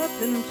wrapped up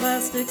in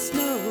plastic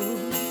snow.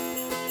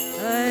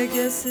 I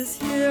guess this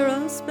year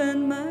I'll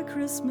spend my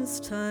Christmas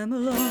time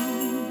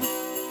alone.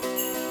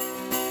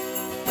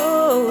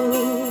 Oh,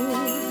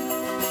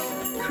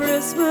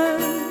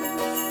 Christmas,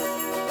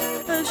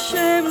 a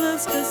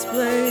shameless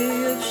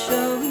display of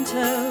show and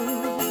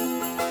tell.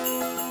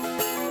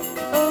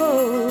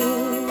 Oh,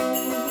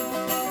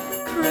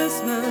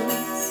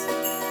 Christmas,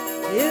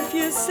 if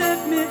you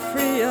set me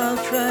free, I'll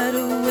try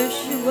to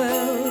wish you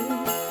well.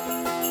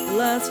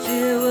 Last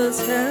year was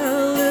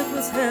hell, it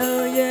was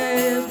hell,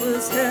 yeah, it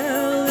was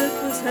hell, it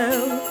was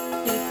hell,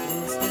 it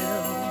was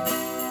hell.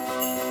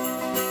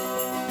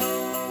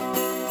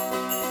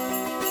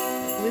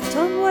 With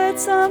Tom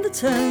Waits on the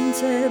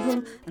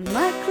turntable and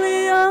Mike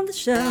Lee on the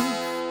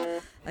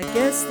shelf, I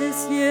guess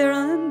this year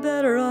I'm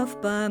better off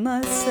by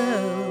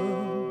myself.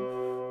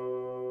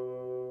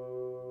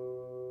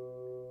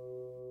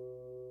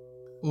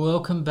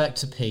 Welcome back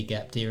to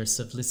PGAP, dearest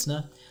of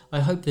listener. I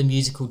hope the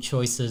musical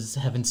choices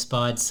have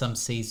inspired some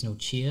seasonal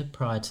cheer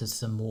prior to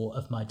some more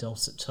of my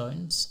dulcet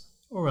tones,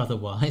 or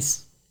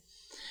otherwise.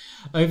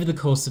 Over the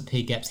course of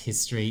PGAP's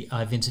history,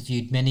 I've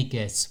interviewed many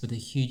guests with a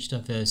huge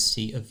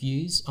diversity of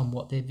views on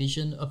what their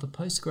vision of a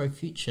post-growth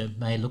future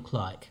may look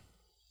like.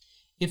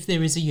 If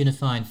there is a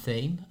unifying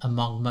theme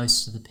among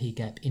most of the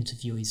PGAP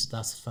interviewees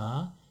thus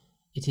far,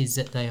 it is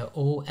that they are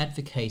all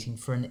advocating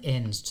for an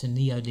end to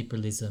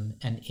neoliberalism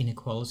and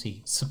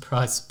inequality.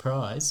 Surprise,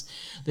 surprise.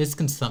 There's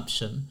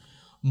consumption,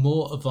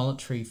 more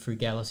voluntary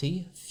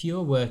frugality,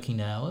 fewer working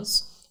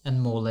hours,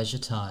 and more leisure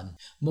time.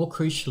 More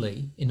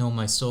crucially, in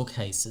almost all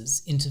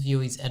cases,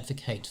 interviewees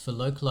advocate for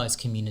localised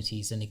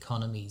communities and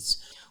economies,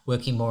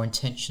 working more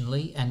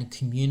intentionally and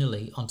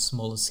communally on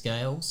smaller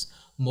scales,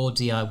 more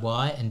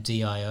DIY and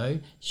DIO,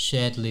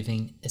 shared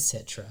living,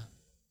 etc.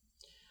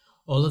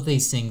 All of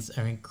these things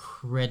are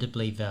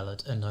incredibly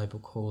valid and noble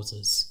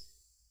causes.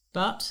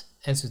 But,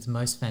 as with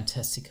most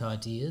fantastic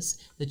ideas,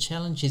 the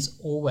challenge is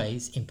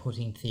always in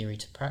putting theory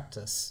to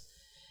practice.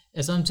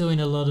 As I'm doing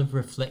a lot of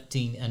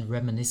reflecting and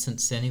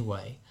reminiscence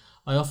anyway,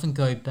 I often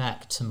go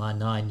back to my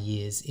 9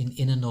 years in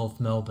inner North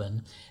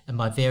Melbourne and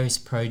my various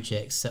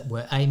projects that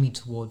were aiming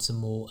towards a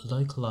more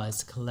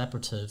localised,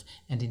 collaborative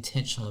and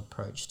intentional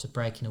approach to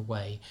breaking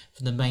away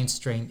from the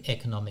mainstream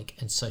economic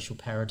and social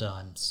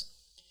paradigms.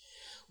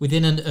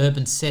 Within an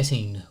urban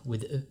setting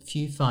with a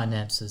few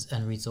finances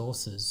and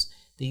resources,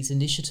 these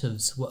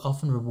initiatives were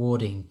often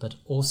rewarding but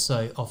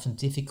also often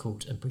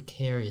difficult and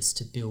precarious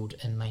to build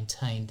and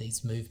maintain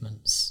these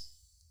movements.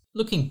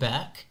 Looking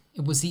back,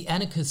 it was the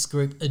anarchist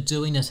group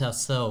Doing It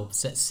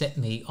Ourselves that set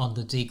me on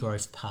the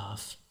degrowth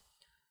path.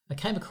 I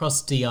came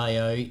across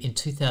DIO in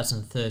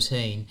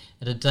 2013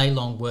 at a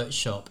day-long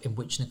workshop in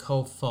which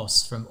Nicole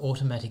Foss from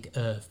Automatic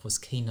Earth was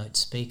keynote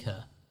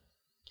speaker.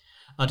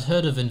 I'd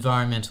heard of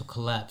environmental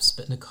collapse,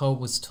 but Nicole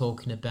was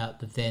talking about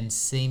the then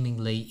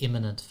seemingly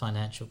imminent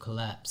financial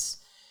collapse.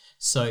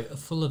 So,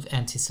 full of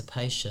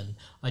anticipation,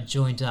 I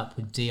joined up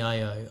with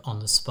DIO on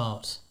the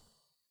spot.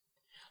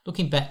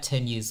 Looking back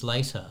 10 years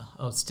later,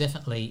 I was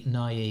definitely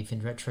naive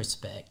in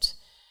retrospect.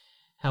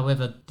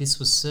 However, this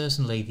was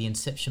certainly the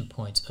inception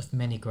point of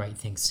many great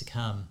things to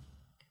come.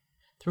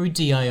 Through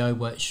DIO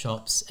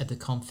workshops at the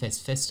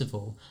Comfest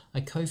Festival, I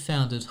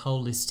co-founded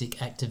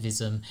Holistic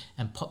Activism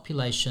and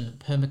Population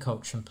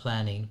Permaculture and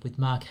Planning with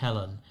Mark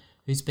Hallen,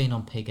 who's been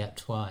on PGAP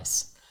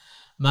twice.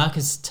 Mark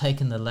has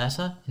taken the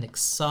latter in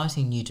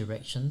exciting new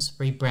directions,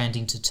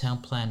 rebranding to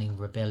Town Planning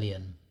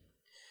Rebellion.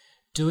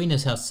 Doing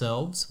It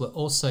Ourselves were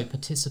also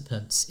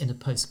participants in the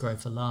Post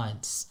Growth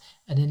Alliance,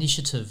 an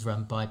initiative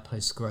run by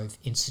Post Growth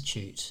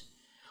Institute.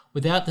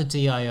 Without the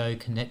DIO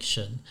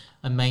connection,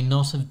 I may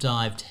not have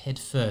dived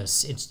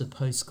headfirst into the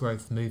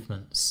post-growth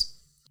movements.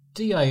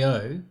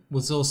 DIO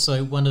was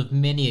also one of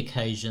many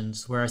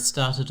occasions where I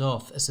started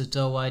off as a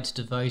doe-eyed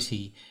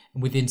devotee,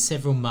 and within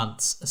several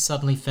months I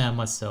suddenly found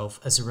myself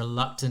as a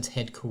reluctant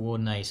head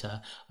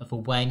coordinator of a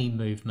waning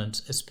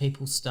movement as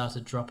people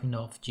started dropping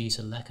off due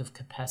to lack of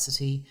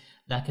capacity,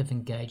 lack of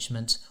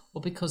engagement,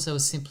 or because they were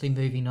simply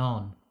moving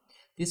on.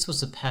 This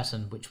was a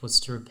pattern which was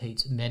to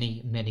repeat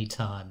many, many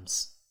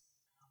times.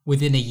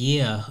 Within a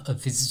year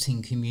of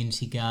visiting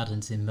community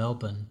gardens in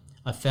Melbourne,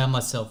 I found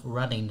myself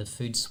running the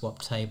food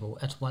swap table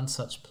at one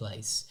such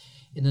place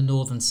in the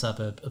northern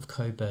suburb of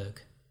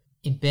Coburg.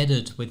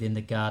 Embedded within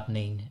the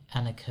gardening,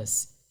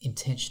 anarchist,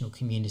 intentional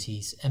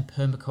communities and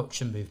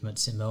permaculture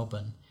movements in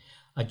Melbourne,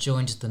 I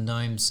joined the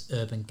Gnomes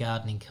Urban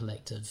Gardening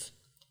Collective.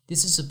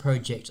 This is a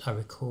project I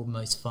recall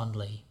most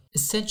fondly.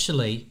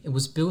 Essentially, it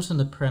was built on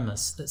the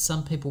premise that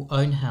some people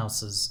own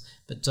houses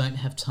but don't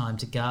have time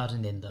to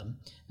garden in them,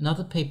 and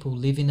other people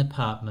live in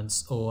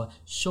apartments or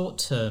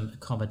short-term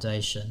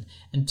accommodation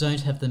and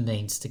don't have the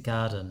means to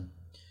garden.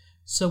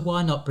 So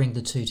why not bring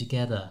the two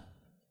together?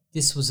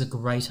 This was a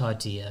great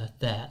idea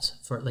that,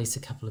 for at least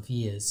a couple of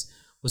years,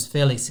 was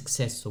fairly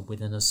successful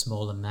within a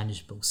small and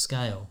manageable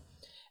scale.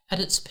 At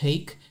its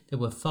peak, there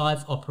were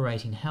 5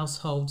 operating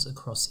households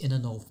across inner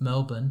North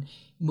Melbourne,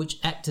 which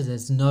acted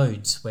as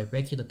nodes where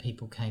regular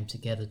people came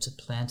together to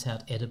plant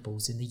out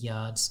edibles in the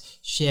yards,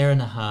 share in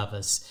a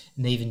harvest,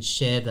 and even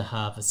share the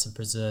harvests and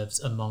preserves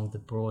among the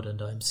broader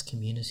Gnomes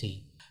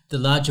community. The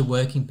larger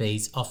working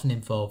bees often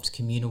involved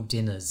communal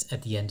dinners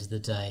at the end of the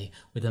day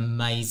with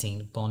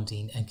amazing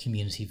bonding and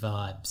community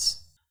vibes.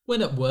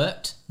 When it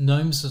worked,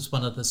 Gnomes was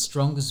one of the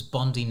strongest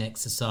bonding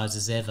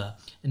exercises ever,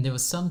 and there were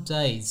some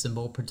days the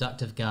more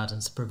productive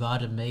gardens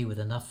provided me with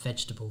enough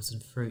vegetables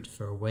and fruit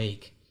for a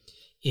week,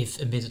 if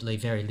admittedly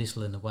very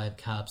little in the way of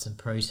carbs and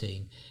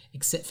protein,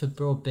 except for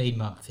Broad Bee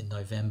Month in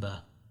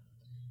November.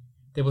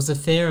 There was a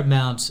fair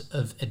amount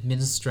of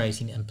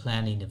administrating and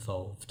planning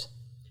involved.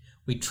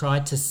 We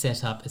tried to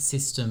set up a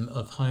system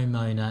of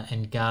homeowner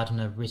and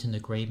gardener written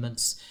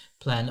agreements,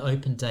 plan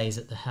open days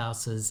at the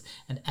houses,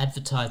 and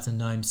advertise the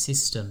Gnome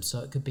system so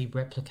it could be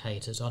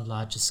replicated on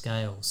larger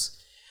scales.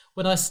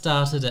 When I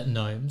started at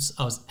Gnomes,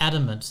 I was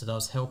adamant that I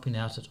was helping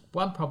out at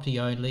one property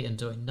only and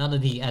doing none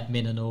of the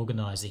admin and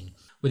organising.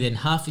 Within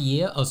half a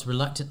year, I was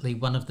reluctantly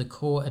one of the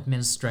core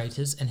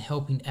administrators and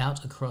helping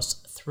out across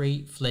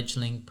 3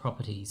 fledgling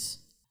properties.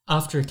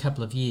 After a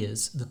couple of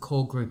years, the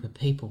core group of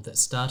people that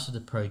started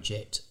the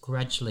project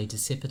gradually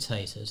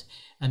dissipated,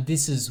 and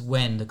this is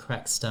when the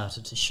cracks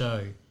started to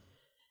show.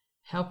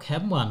 How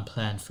can one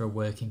plan for a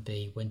working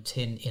bee when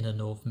 10 inner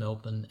North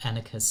Melbourne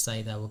anarchists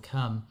say they will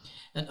come,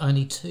 and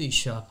only 2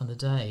 show up on the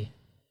day?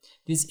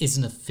 This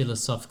isn't a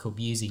philosophical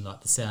musing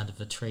like the sound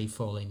of a tree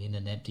falling in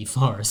an empty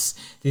forest.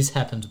 This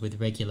happened with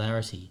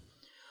regularity.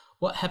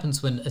 What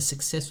happens when a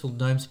successful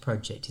Gnomes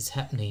project is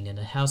happening in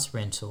a house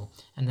rental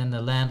and then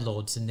the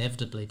landlords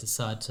inevitably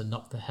decide to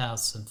knock the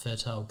house and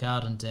fertile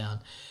garden down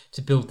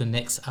to build the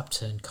next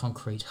upturned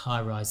concrete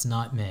high-rise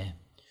nightmare?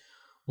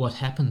 What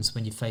happens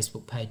when your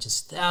Facebook page has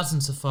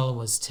thousands of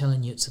followers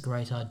telling you it's a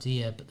great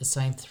idea, but the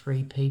same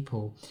 3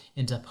 people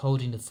end up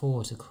holding the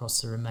fort across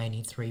the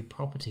remaining 3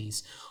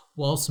 properties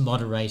whilst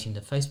moderating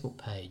the Facebook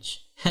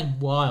page, and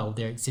while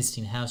their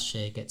existing house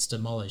share gets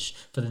demolished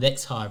for the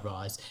next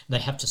high-rise, and they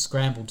have to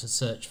scramble to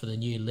search for the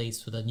new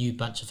lease with a new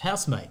bunch of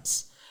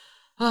housemates?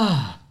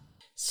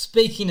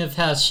 Speaking of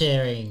house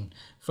sharing,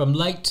 from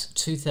late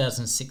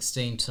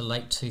 2016 to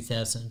late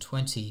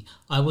 2020,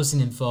 I was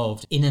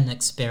involved in an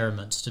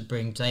experiment to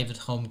bring David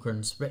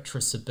Holmgren's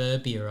retro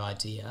suburbia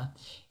idea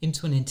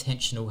into an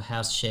intentional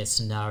house share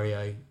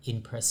scenario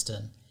in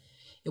Preston.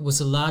 It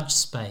was a large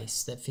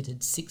space that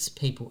fitted 6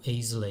 people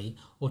easily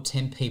or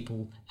 10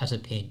 people at a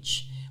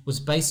pinch. It was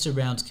based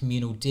around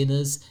communal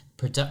dinners,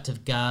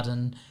 productive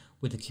garden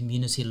with a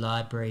community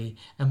library,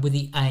 and with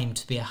the aim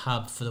to be a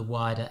hub for the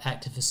wider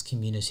activist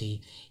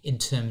community in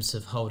terms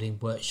of holding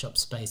workshop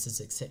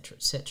spaces, etc.,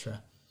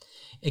 etc.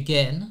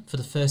 Again, for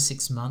the first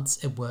 6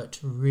 months, it worked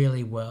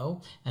really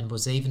well and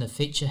was even a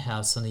feature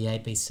house on the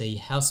ABC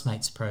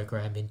Housemates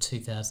program in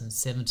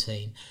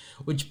 2017,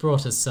 which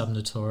brought us some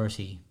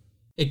notoriety.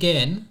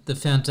 Again, the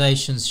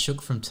foundations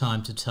shook from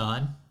time to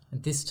time,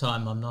 and this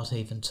time I'm not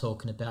even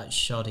talking about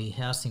shoddy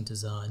housing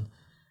design.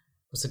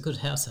 It was a good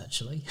house,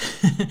 actually.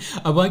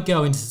 I won't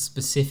go into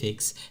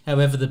specifics,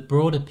 however, the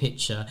broader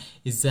picture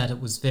is that it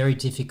was very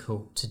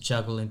difficult to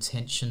juggle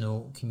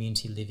intentional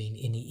community living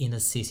in the inner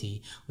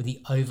city with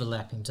the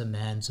overlapping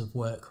demands of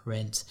work,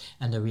 rent,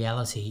 and the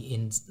reality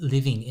in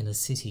living in a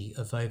city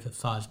of over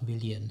 5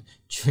 million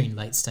during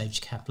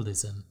late-stage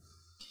capitalism.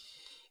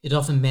 It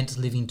often meant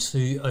living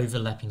 2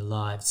 overlapping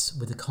lives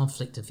with a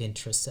conflict of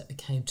interest that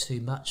became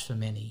too much for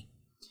many.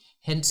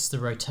 Hence, the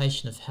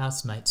rotation of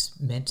housemates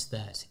meant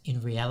that,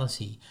 in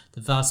reality,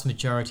 the vast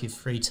majority of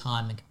free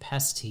time and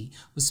capacity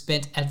was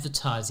spent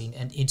advertising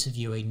and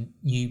interviewing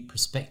new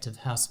prospective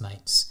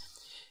housemates.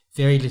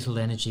 Very little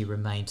energy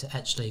remained to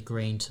actually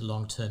agreeing to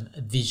long-term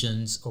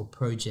visions or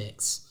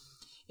projects.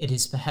 It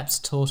is perhaps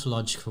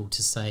tautological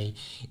to say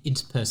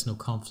interpersonal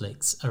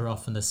conflicts are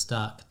often a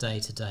stark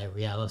day-to-day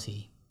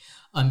reality.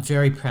 I'm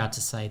very proud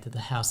to say that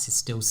the house is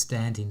still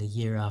standing a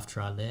year after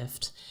I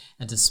left,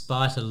 and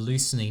despite a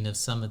loosening of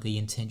some of the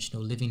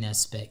intentional living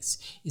aspects,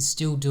 is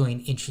still doing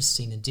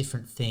interesting and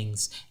different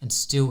things and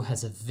still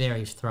has a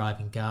very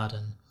thriving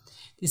garden.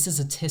 This is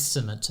a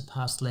testament to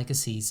past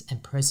legacies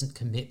and present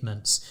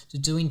commitments to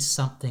doing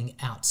something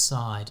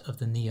outside of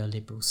the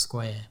neoliberal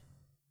square.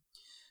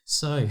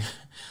 So,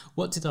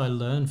 what did I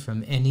learn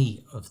from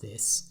any of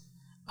this?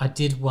 I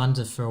did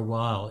wonder for a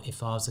while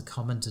if I was a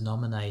common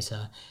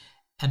denominator,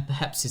 and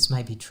perhaps this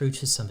may be true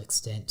to some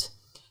extent.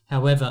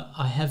 However,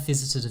 I have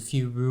visited a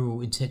few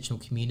rural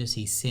intentional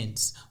communities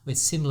since, where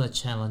similar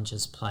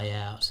challenges play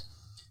out.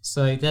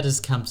 So that has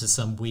come to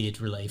some weird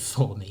relief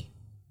for me.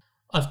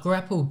 I've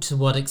grappled to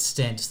what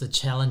extent the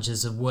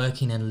challenges of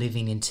working and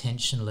living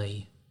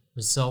intentionally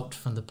result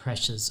from the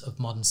pressures of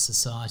modern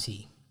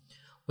society,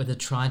 whether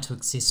trying to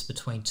exist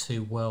between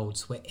two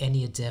worlds where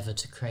any endeavour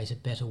to create a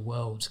better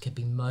world can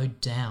be mowed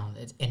down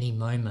at any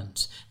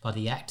moment by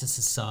the act of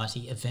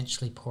society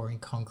eventually pouring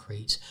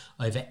concrete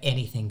over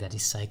anything that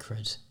is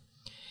sacred.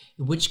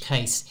 In which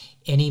case,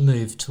 any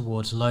move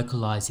towards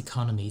localised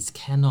economies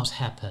cannot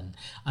happen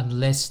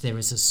unless there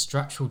is a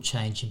structural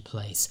change in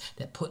place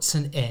that puts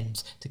an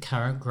end to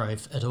current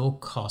growth at all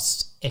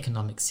cost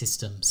economic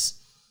systems,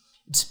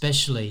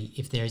 especially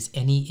if there is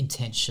any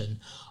intention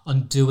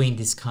on doing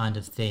this kind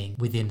of thing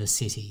within the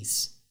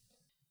cities.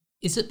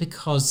 Is it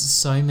because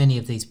so many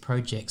of these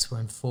projects were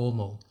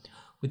informal,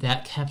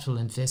 without capital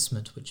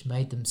investment which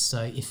made them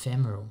so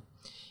ephemeral?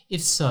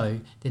 If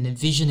so, then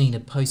envisioning a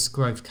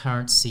post-growth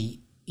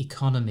currency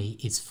economy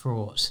is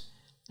fraught,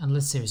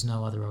 unless there is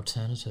no other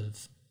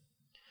alternative.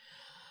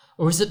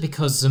 Or is it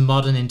because the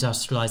modern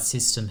industrialised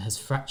system has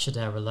fractured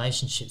our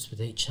relationships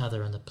with each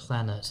other and the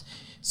planet,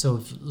 so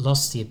we've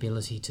lost the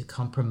ability to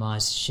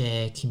compromise,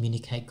 share,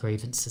 communicate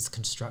grievances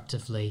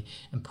constructively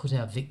and put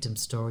our victim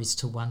stories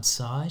to one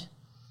side?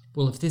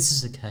 Well, if this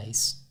is the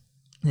case,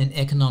 then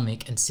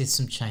economic and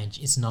system change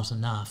is not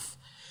enough.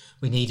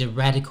 We need a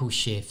radical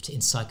shift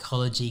in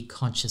psychology,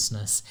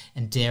 consciousness,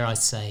 and dare I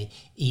say,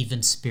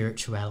 even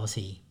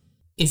spirituality.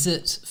 Is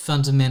it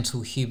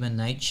fundamental human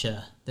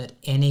nature that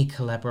any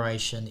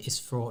collaboration is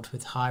fraught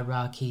with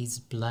hierarchies,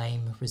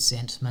 blame,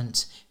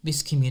 resentment,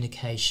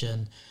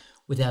 miscommunication,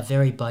 with our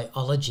very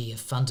biology a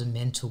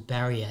fundamental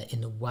barrier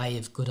in the way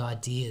of good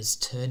ideas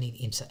turning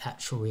into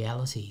actual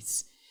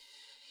realities?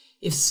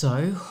 If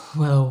so,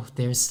 well,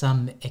 there is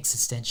some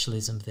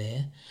existentialism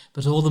there,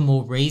 but all the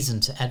more reason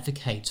to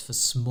advocate for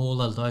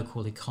smaller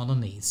local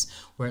economies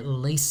where at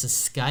least the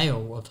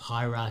scale of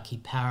hierarchy,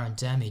 power and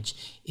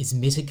damage is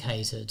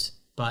mitigated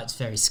by its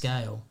very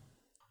scale.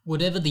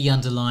 Whatever the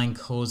underlying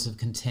cause of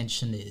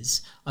contention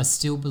is, I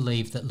still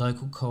believe that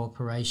local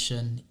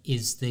cooperation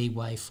is the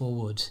way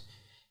forward.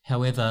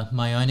 However,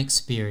 my own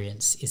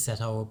experience is that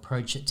I will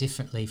approach it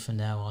differently from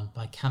now on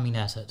by coming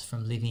at it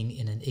from living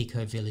in an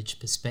eco-village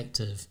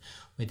perspective,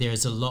 where there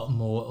is a lot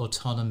more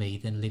autonomy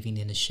than living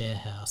in a share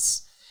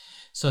house.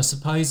 So I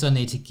suppose I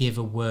need to give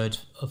a word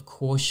of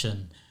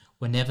caution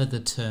whenever the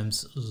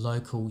terms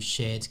local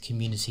shared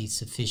community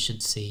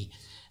sufficiency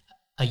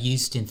are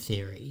used in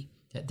theory,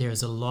 that there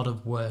is a lot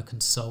of work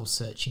and soul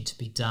searching to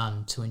be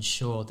done to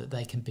ensure that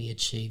they can be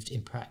achieved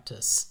in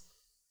practice.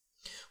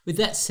 With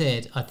that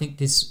said, I think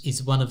this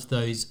is one of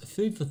those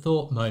food for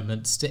thought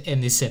moments to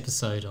end this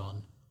episode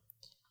on.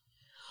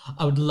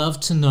 I would love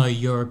to know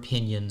your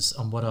opinions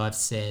on what I've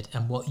said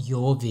and what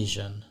your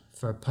vision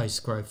for a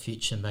post-growth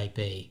future may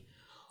be,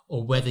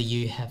 or whether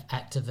you have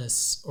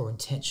activists or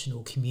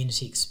intentional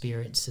community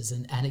experiences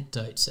and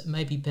anecdotes that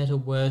may be better,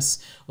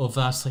 worse, or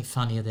vastly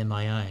funnier than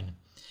my own.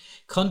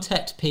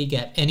 Contact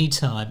PGAP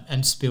anytime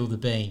and spill the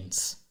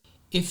beans.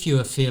 If you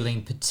are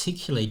feeling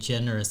particularly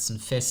generous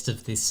and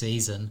festive this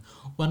season,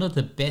 one of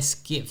the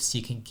best gifts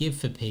you can give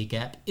for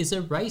PGAP is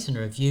a rate and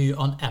review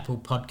on Apple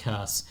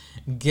Podcasts.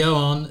 Go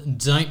on,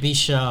 don't be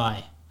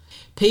shy.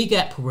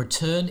 PGAP will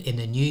return in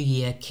the new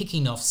year,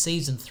 kicking off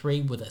Season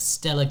 3 with a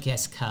stellar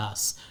guest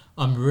cast.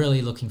 I'm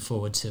really looking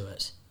forward to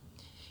it.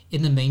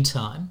 In the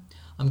meantime,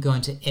 I'm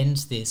going to end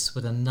this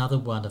with another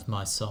one of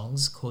my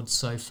songs called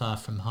So Far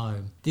From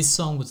Home. This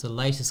song was the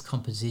latest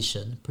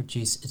composition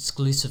produced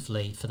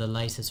exclusively for the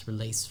latest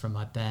release from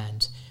my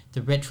band,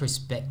 the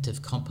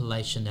retrospective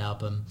compilation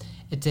album,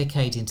 A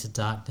Decade Into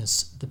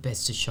Darkness, The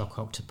Best of Shock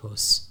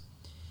Octopus.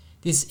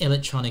 This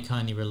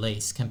electronic-only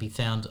release can be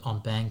found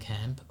on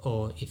Bandcamp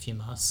or, if you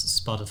must,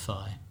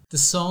 Spotify. The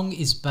song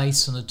is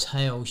based on a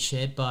tale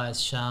shared by a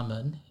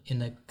shaman in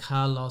the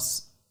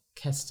Carlos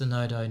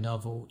Castaneda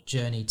novel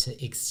Journey to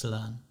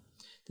Ixtlan.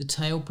 The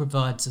tale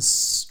provides a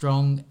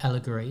strong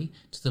allegory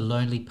to the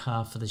lonely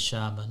path of the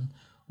shaman,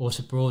 or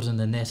to broaden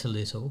the net a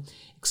little,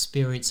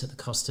 experience at the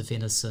cost of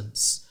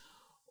innocence,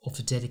 or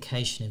for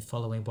dedication in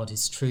following what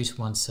is true to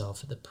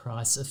oneself at the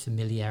price of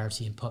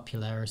familiarity and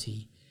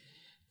popularity.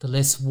 The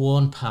less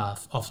worn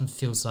path often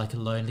feels like a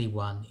lonely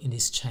one in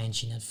this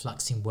changing and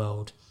fluxing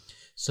world,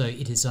 so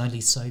it is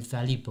only so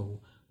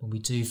valuable when we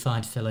do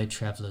find fellow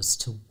travellers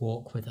to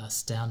walk with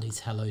us down these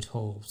hallowed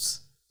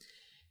halls.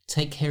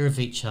 Take care of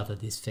each other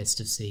this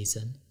festive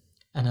season,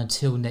 and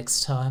until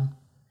next time,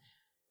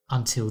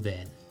 until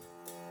then.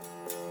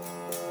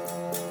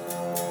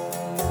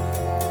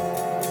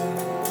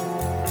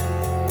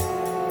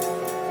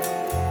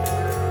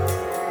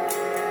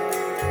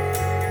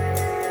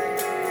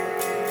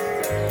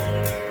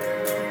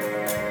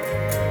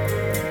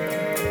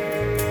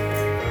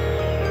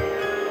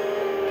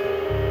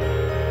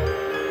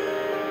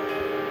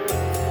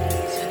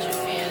 Such a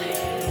feeling,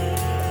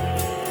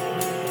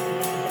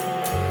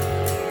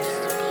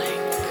 just a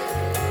blink.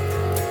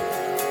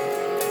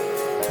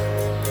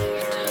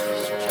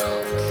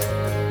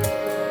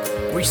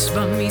 We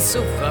spun me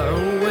so far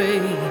away.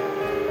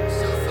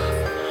 So far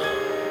from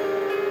home,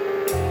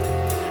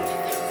 the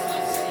things I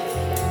see.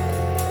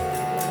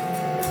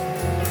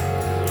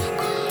 How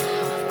cold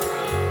I've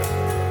grown.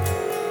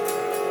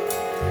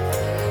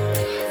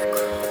 I've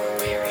grown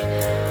weary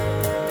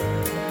now.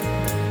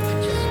 I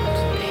just want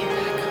to be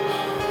back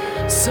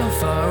home. So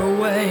far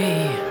away.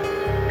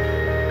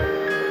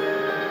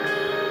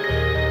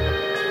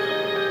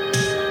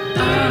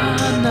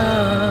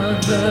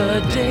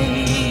 Another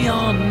day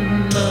on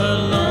the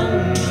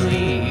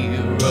lonely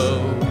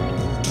road.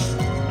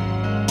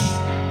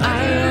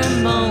 I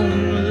am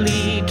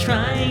only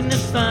trying to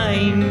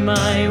find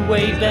my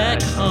way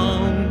back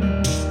home.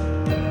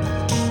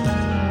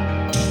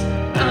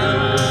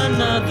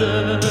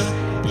 Another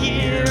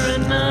year,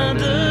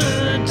 another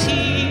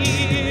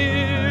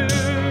tear.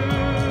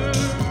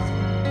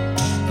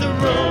 The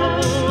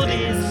road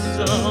is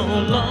so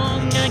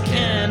long I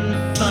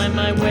can't find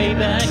my way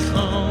back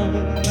home.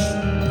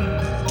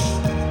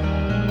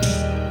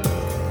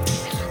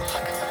 It looked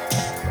like a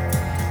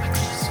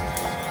close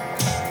wall.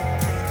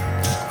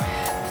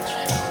 The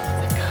triangle of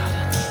the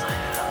garden in my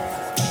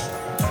house.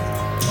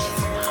 She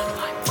smiled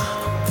like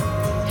mom.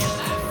 He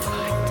laughed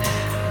like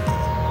dad.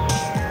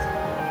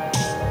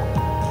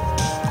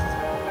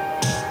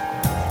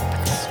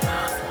 But his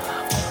mouth and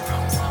love were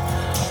wrong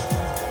somehow.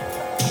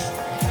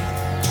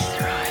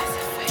 Their eyes,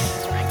 their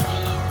faces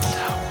wrinkled low,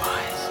 without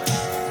wise.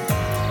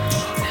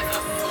 Will never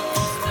fall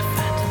for the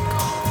phantom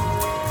call.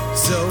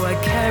 So I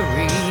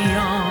carry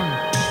on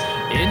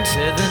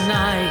into the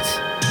night.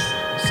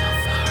 So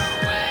far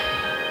away.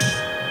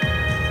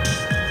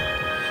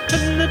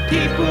 And the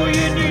people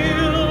you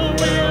knew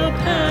will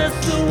pass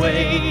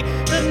away,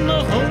 and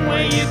the home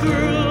where you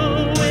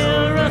grew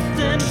will rust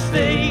and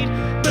fade.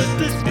 But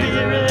the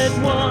spirit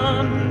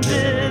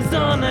wanders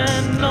on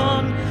and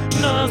on,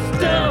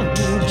 nostalgic.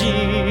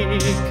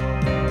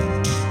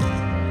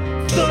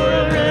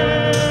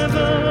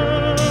 Forever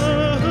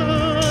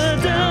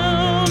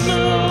down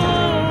the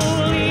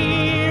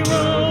holy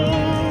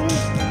road.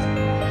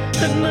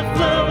 And the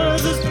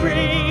flowers of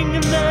spring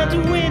that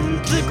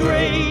winter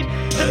grade,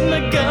 and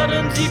the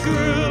gardens you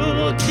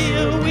grew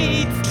till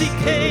weeds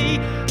decay.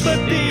 But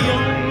the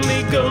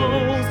only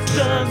ghost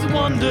does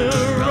wander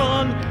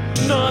on,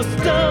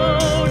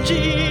 nostalgic,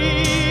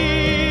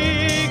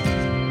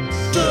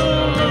 so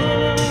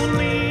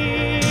lonely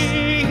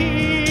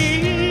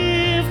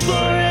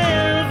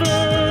forever.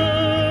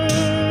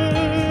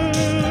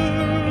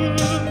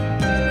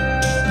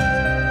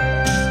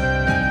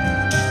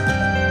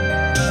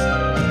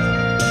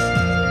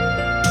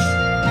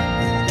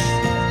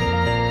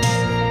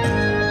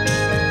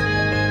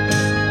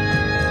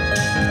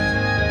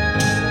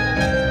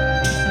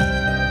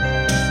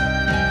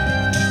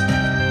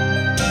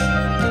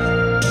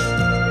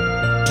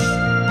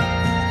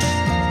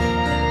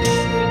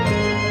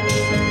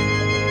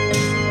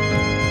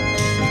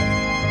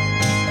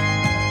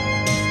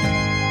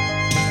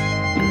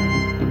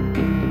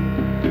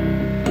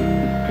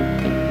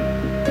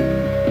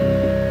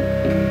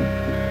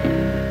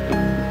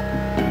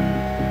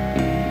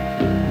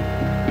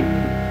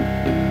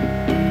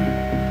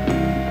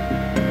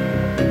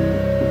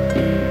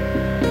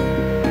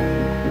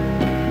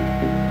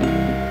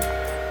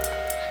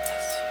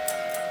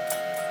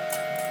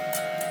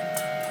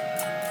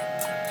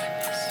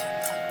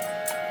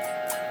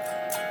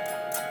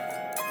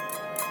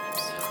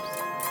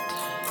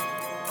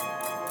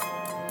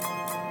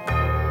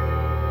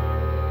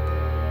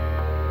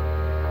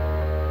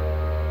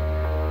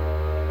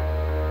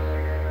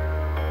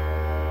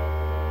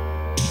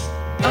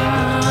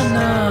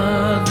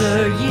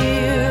 Another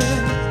year,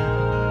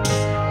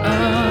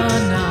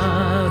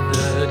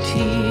 another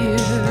tear.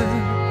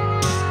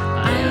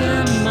 I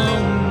am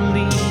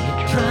only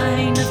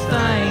trying to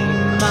find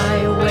my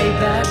way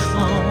back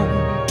home.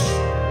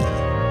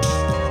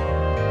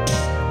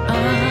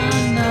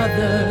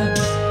 Another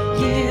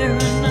year,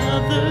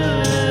 another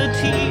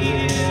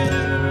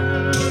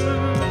tear.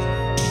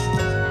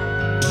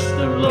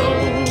 The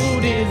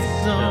road is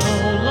so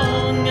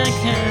long I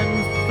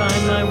can't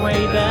find my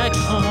way back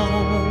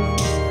home.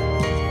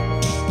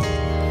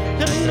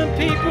 And the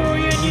people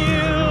you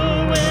knew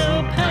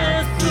will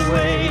pass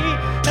away,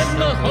 and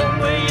the home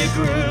where you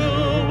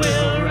grew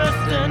will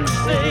rust and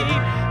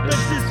fade.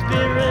 But the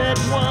spirit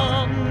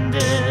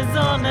wanders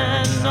on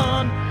and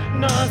on,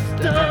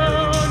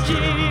 nostalgic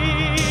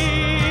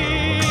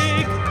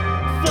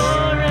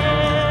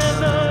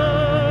forever.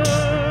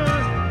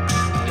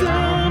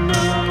 Down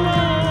the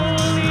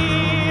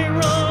lonely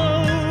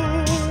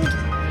road,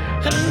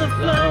 and the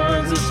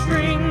flowers of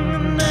spring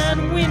that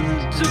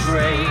winter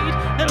braid,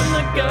 and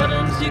the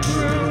gardens you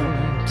grew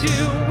to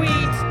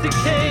weeds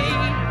decay.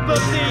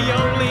 But the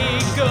only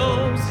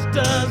ghost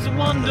does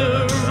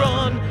wander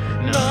on,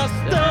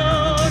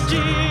 nostalgic